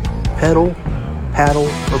 Pedal, paddle,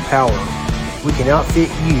 or power. We can outfit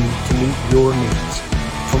you to meet your needs.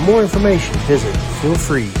 For more information, visit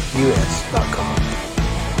feelfreeus.com.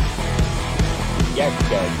 Yak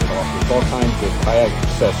Gadget offers all kinds of kayak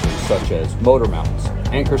accessories such as motor mounts,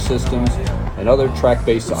 anchor systems, and other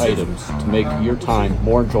track-based items to make your time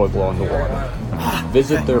more enjoyable on the water.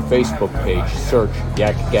 Visit their Facebook page, search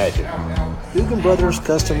Yak Gadget. Guggen Brothers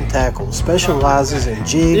Custom Tackle specializes in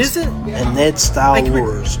jigs and Ned-style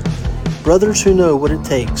lures. Brothers who know what it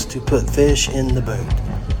takes to put fish in the boat.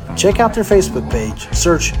 Check out their Facebook page.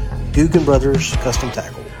 Search Guggen Brothers Custom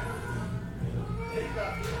Tackle.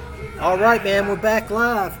 All right, man, we're back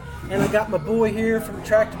live. And I got my boy here from the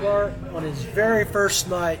Tractor Bar on his very first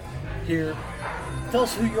night here. Tell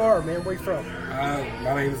us who you are, man. Where you from?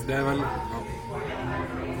 My name is Devin.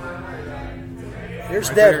 Here's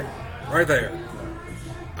Devin. Right there.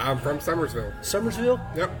 I'm from Summersville. Summersville?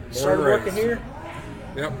 Yep. Started working here?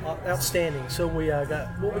 Yep. Outstanding. So we got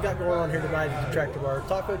what we got going on here tonight at the Tractor Bar?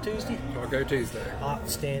 Taco Tuesday? Taco Tuesday.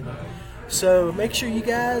 Outstanding. So make sure you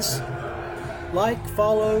guys like,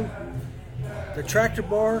 follow the Tractor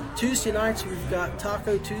Bar. Tuesday nights we've got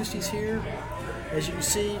Taco Tuesdays here. As you can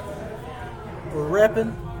see, we're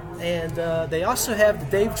repping. And they also have the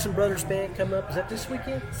Davidson Brothers Band coming up. Is that this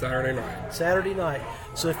weekend? Saturday night. Saturday night.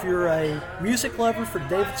 So if you're a music lover for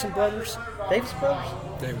Davidson Brothers, Davidson Brothers?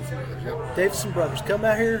 Davidson Brothers, yep. Davidson Brothers. Come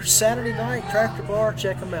out here Saturday night, Tractor Bar,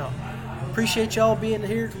 check them out. Appreciate y'all being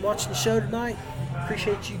here and watching the show tonight.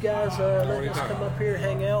 Appreciate you guys letting us come up here and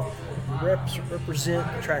hang out and represent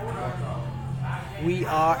the Tractor Bar. We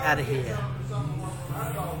are out of here.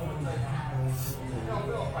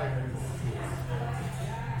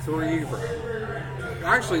 So where are you from?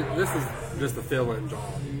 Actually, this is just a fill-in job.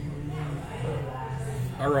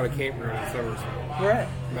 I run a campground in Somersville. Where at?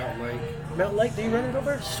 Mountain Lake. Mountain Lake, do you run it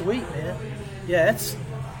over there? Sweet, man. Yeah,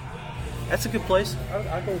 that's a good place.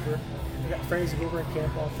 I go over. I got friends that go over and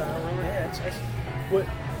camp all the time. Yeah, it's what?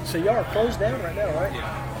 So y'all are closed down right now, right?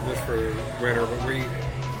 Yeah, just for winter. But we,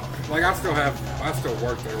 like, I still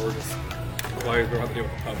work there. We're just closed. We don't have to deal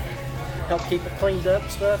with the public. Help keep it cleaned up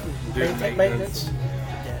and stuff, and Do maintain maintenance.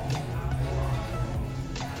 Yeah.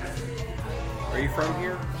 Are you from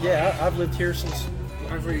here? Yeah, I've lived here since.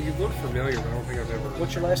 Actually, you look familiar, but I don't think I've ever.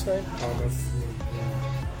 What's your last name? Thomas.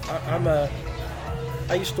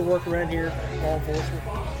 I used to work around here, law enforcement,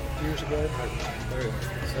 years ago. Oh, yeah.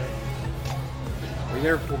 So. You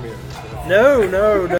never pulled me over. So. No.